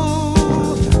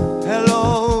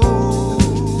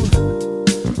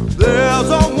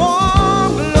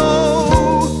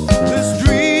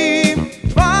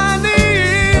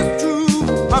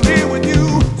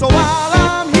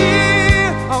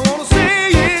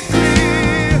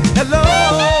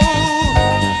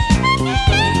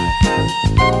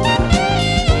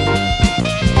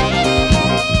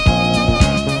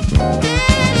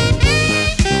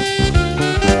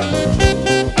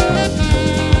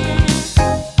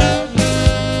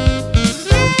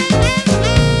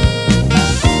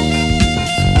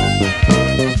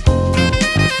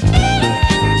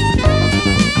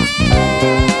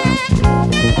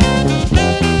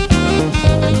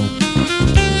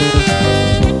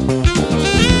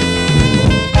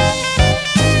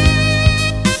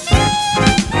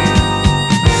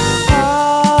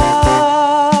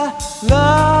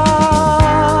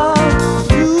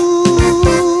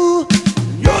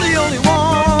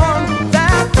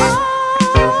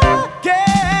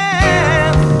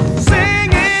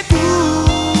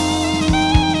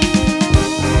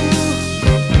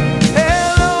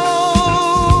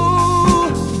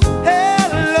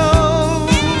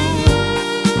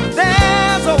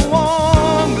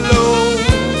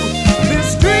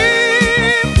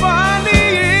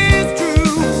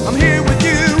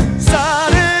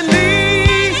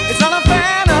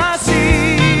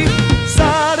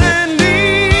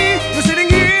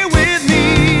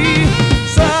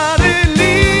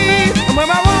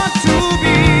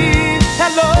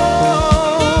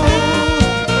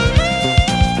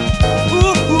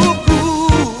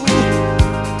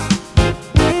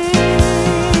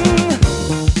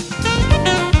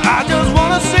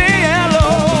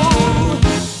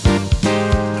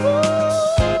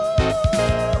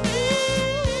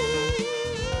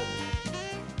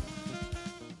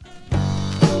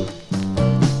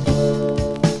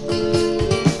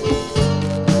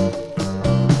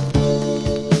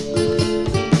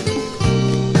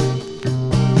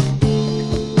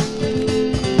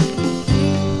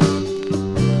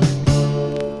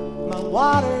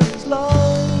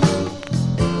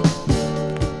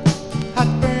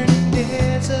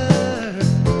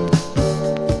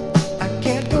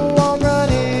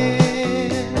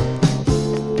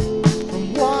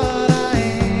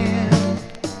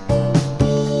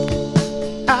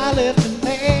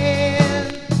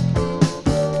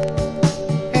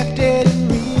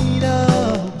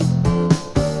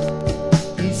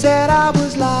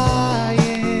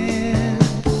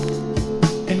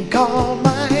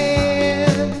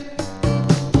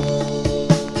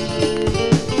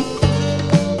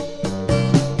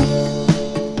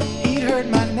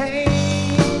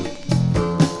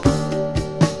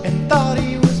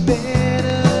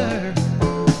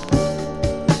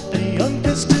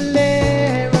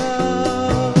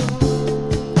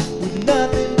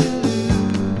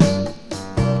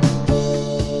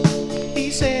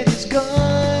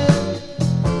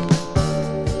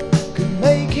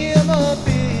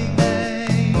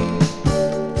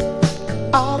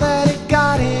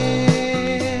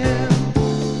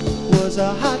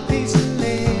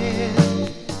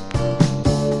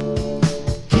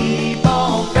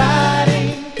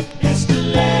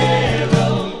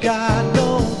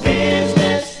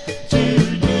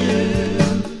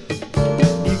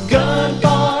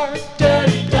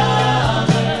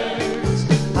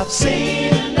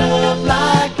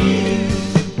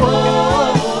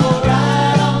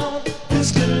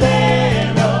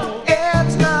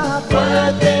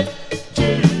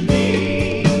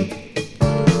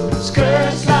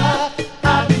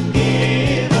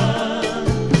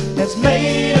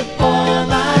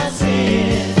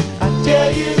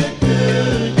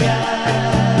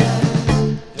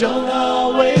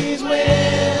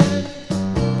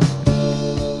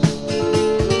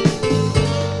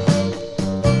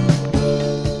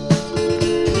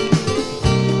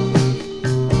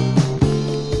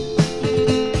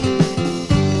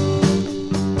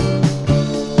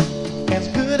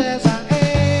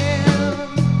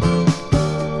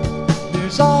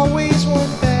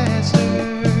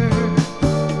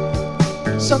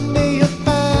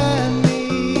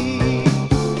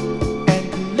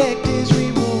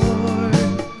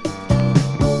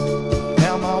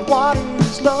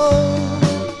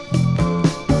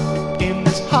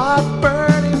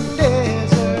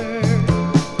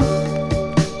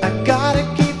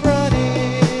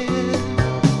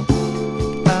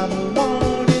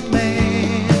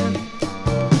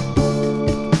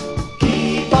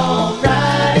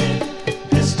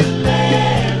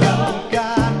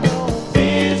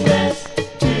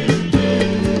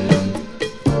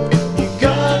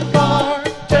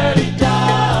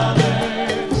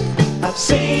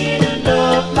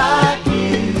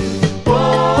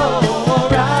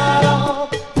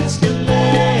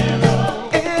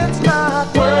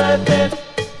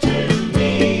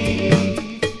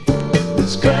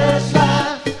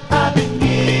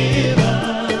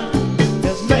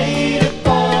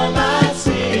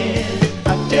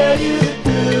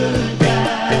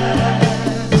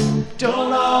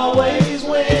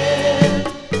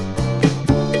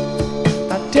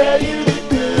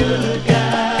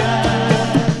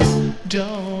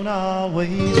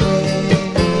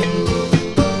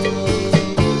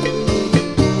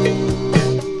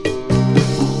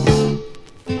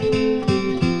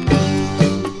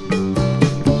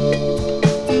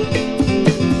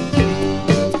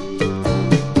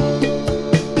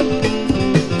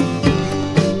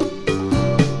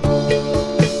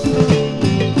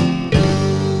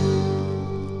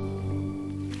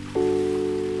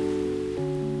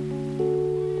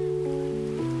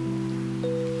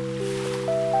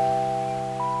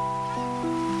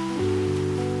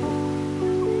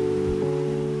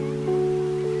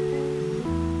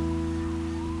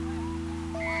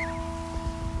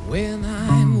 When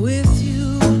I'm with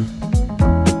you,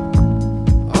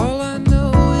 all I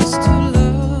know is to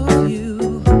love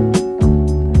you,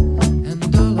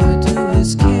 and all I do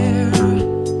is care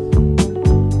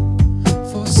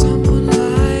for someone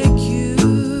like you.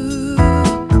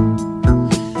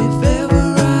 If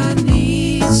ever I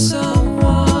need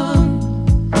someone,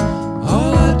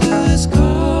 all I do is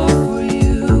call for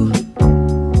you,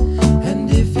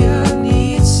 and if you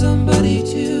need somebody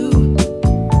too,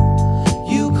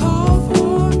 you call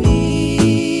for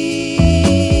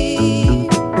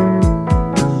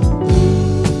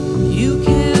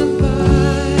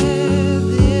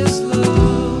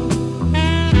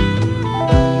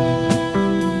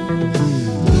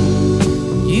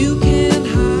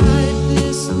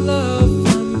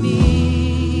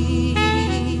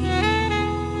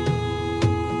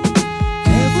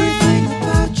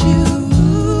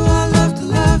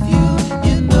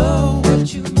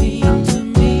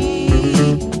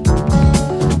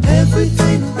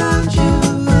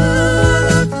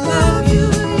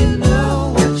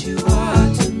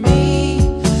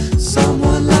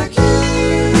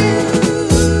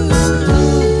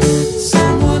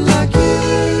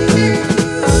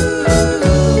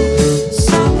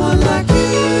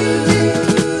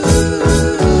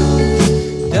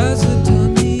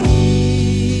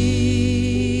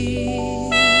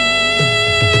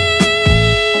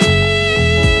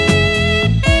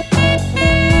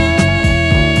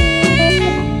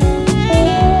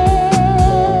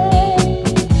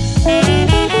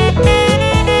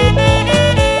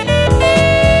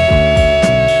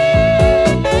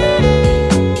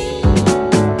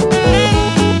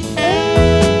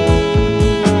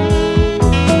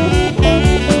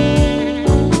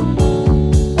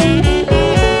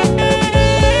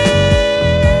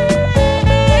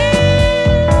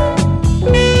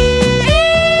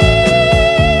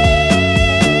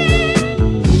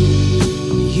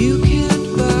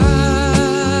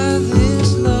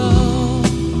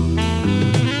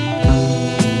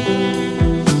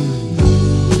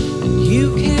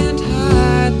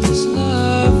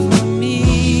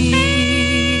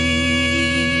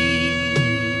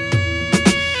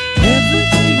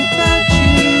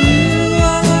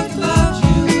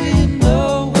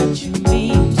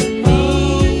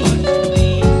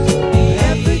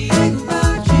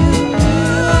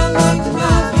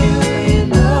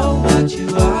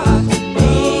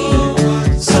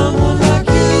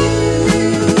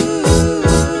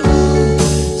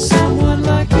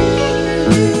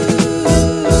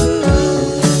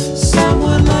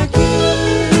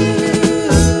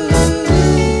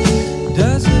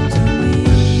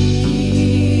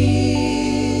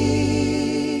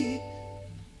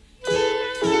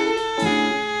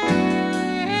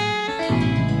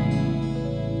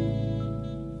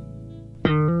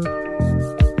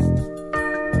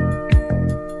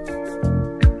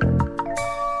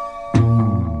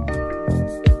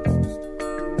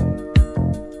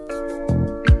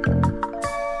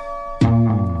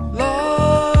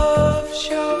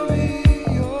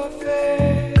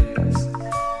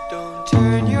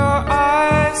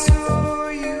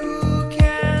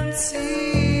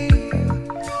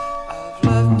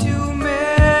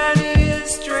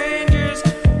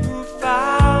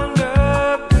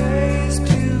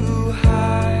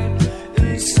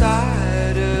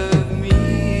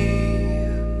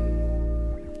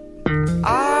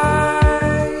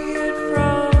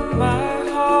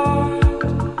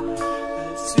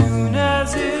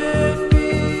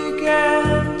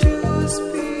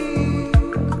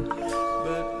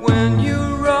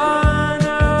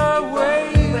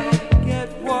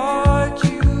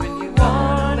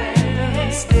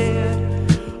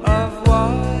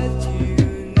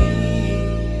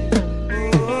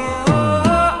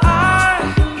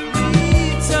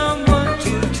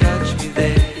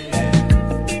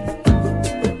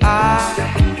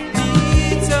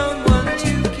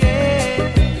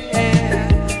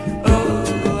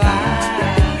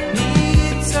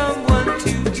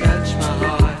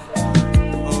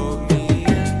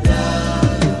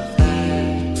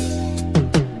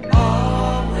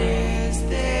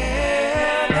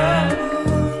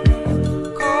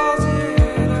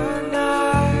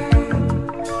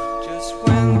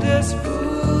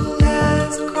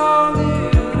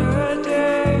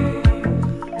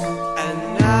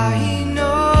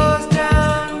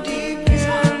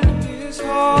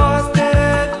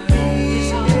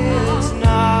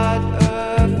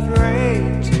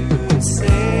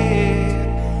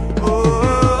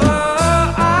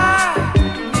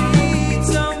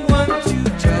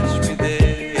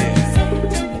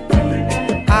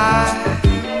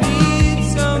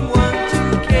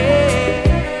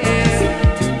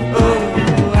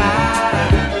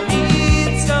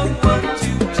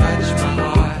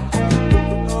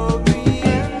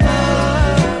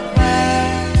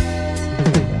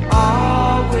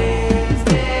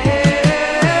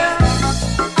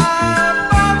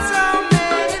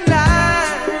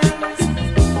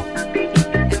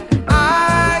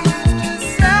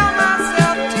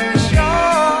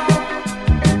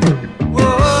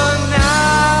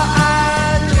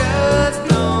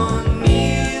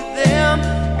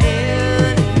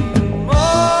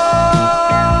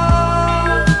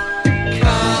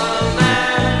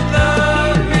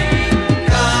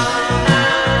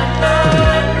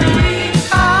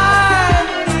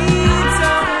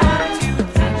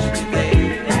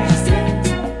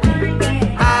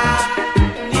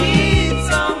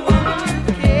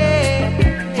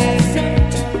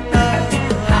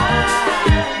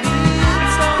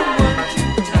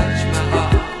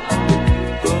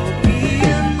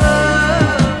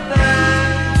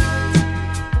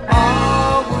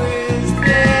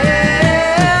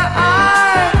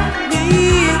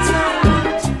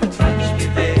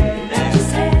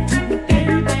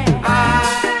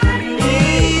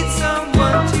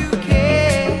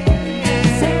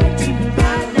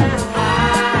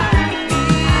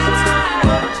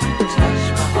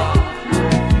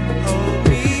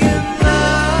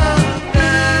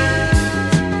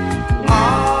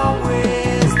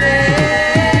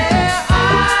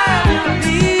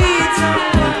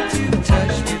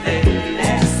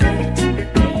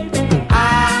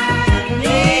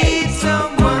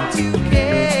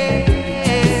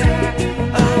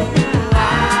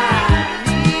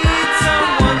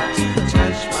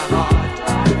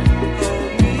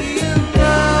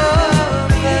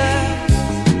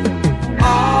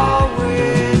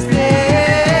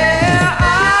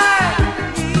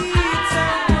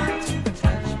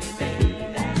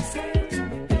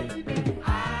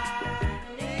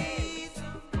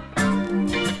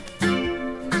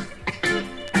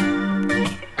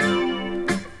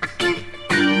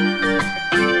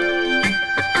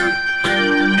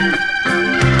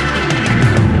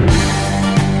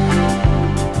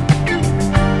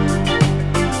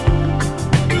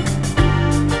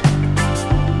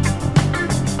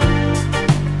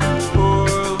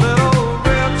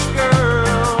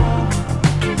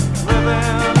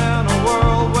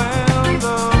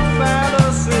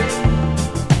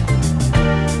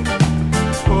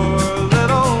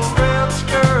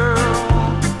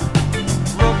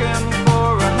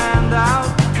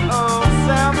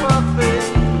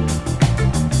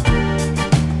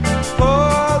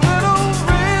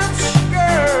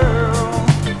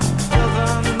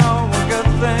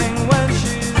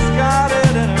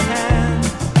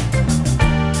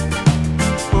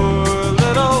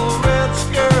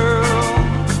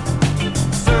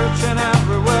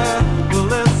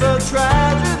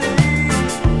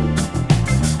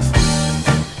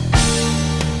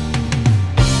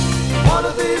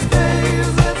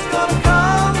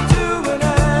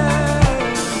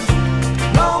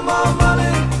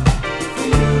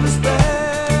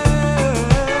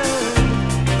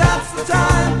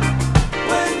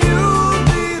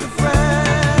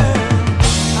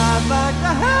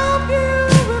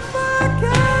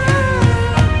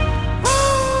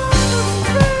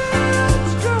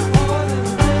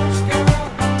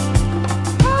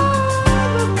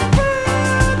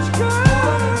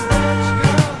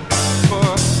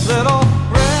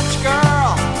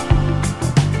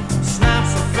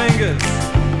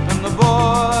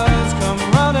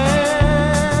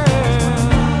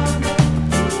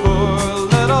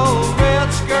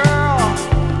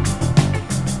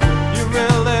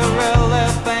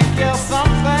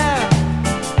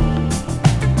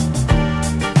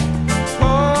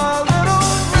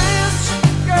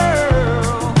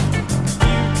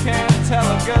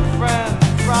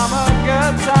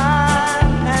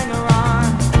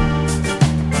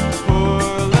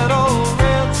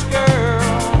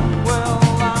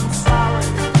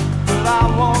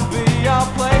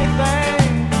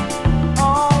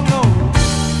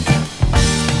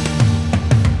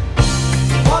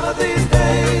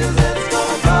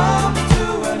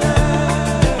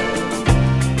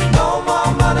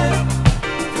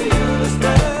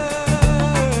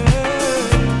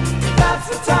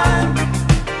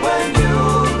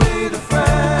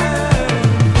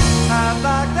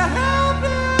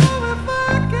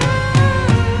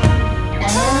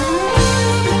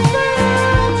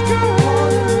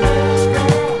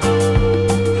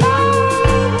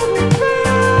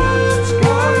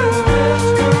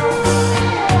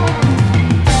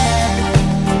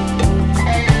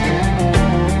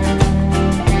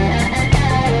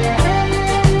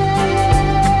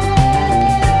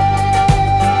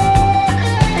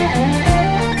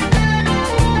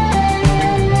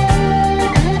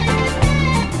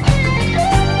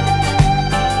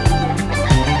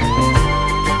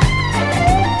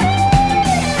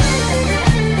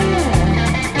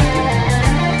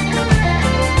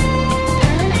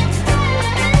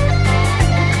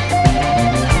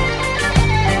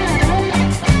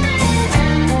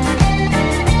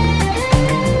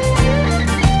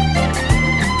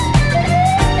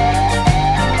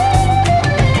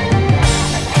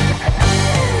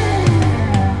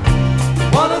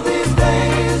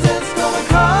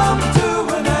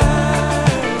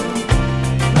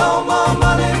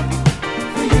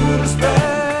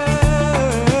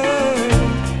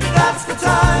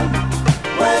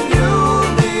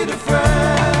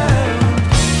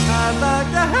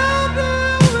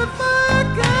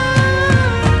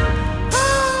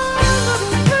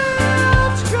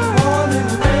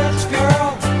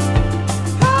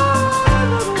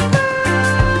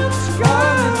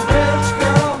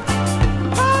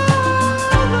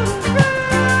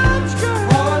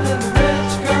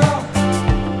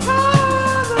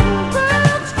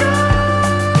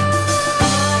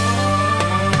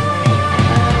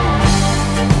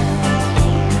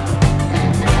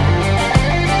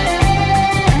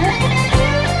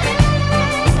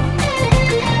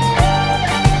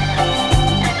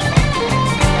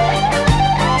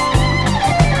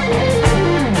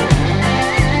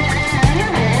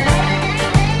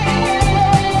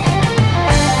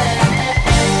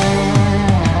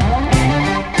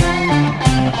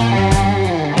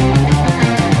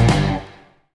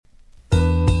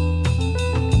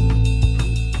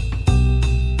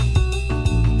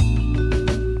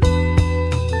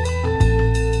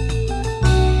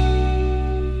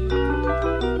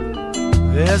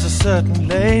certain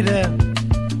lady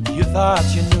you thought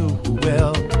you knew her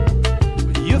well,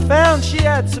 but you found she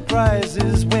had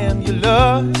surprises when you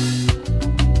loved.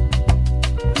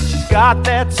 She's got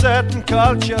that certain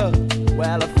culture,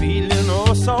 well, a feeling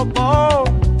oh so bold.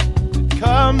 It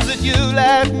comes at you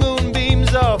like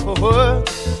moonbeams off a hood,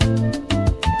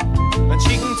 and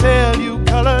she can tell you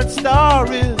colored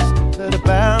stories that are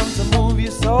bound to move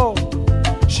your soul.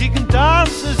 She can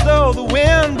dance as though the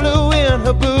wind blew in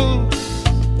her boots.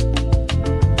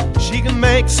 She can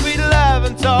make sweet love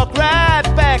and talk right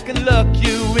back and look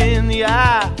you in the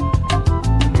eye,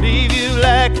 leave you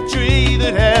like a tree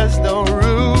that has no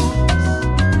roots.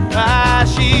 Ah,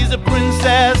 she's a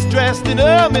princess dressed in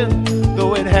ermine,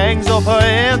 though it hangs off her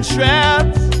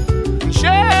entrails. And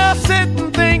she'll sit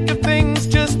and think of things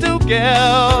just to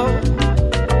get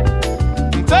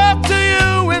and talk to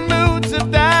you when moods have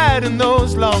died in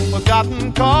those long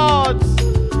forgotten chords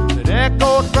that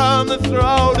echoed from the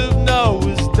throat of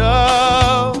Noah's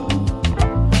dove.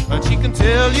 And she can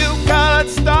tell you colored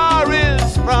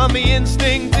stories from the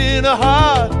instinct in her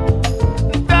heart,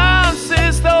 and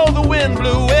dances though the wind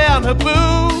blew in her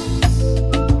boots.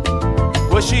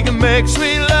 Well, she can make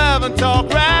sweet love and talk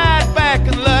right back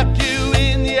and look you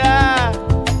in the eye,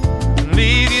 and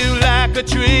leave you like a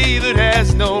tree that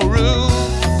has no roots.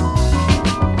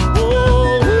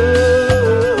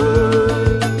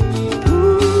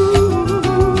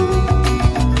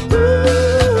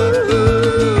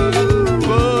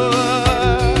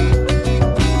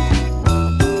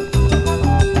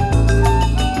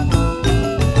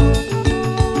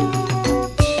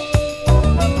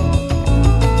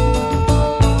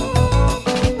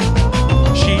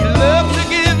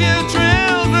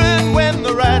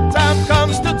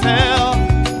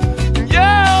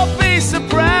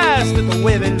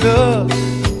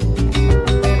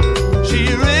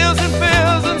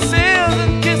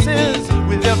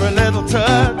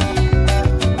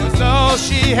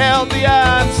 She held the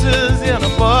answers in a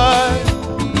bud,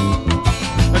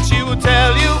 and she would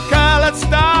tell you colored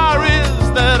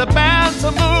stories that are bound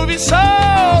to move your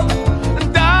soul,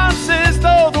 and dances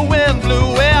though the wind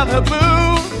blew in her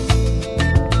boots.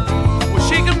 Well,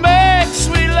 she can make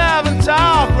sweet love and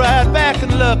talk right back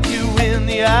and look you in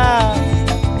the eye,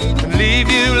 and leave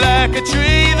you like a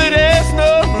tree that has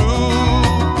no roots.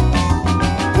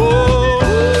 Oh,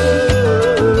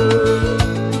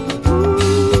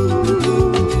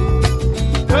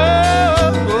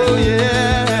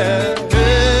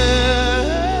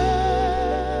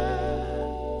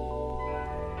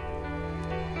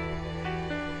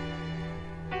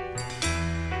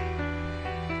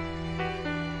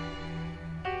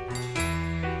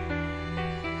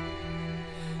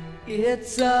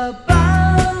 it's about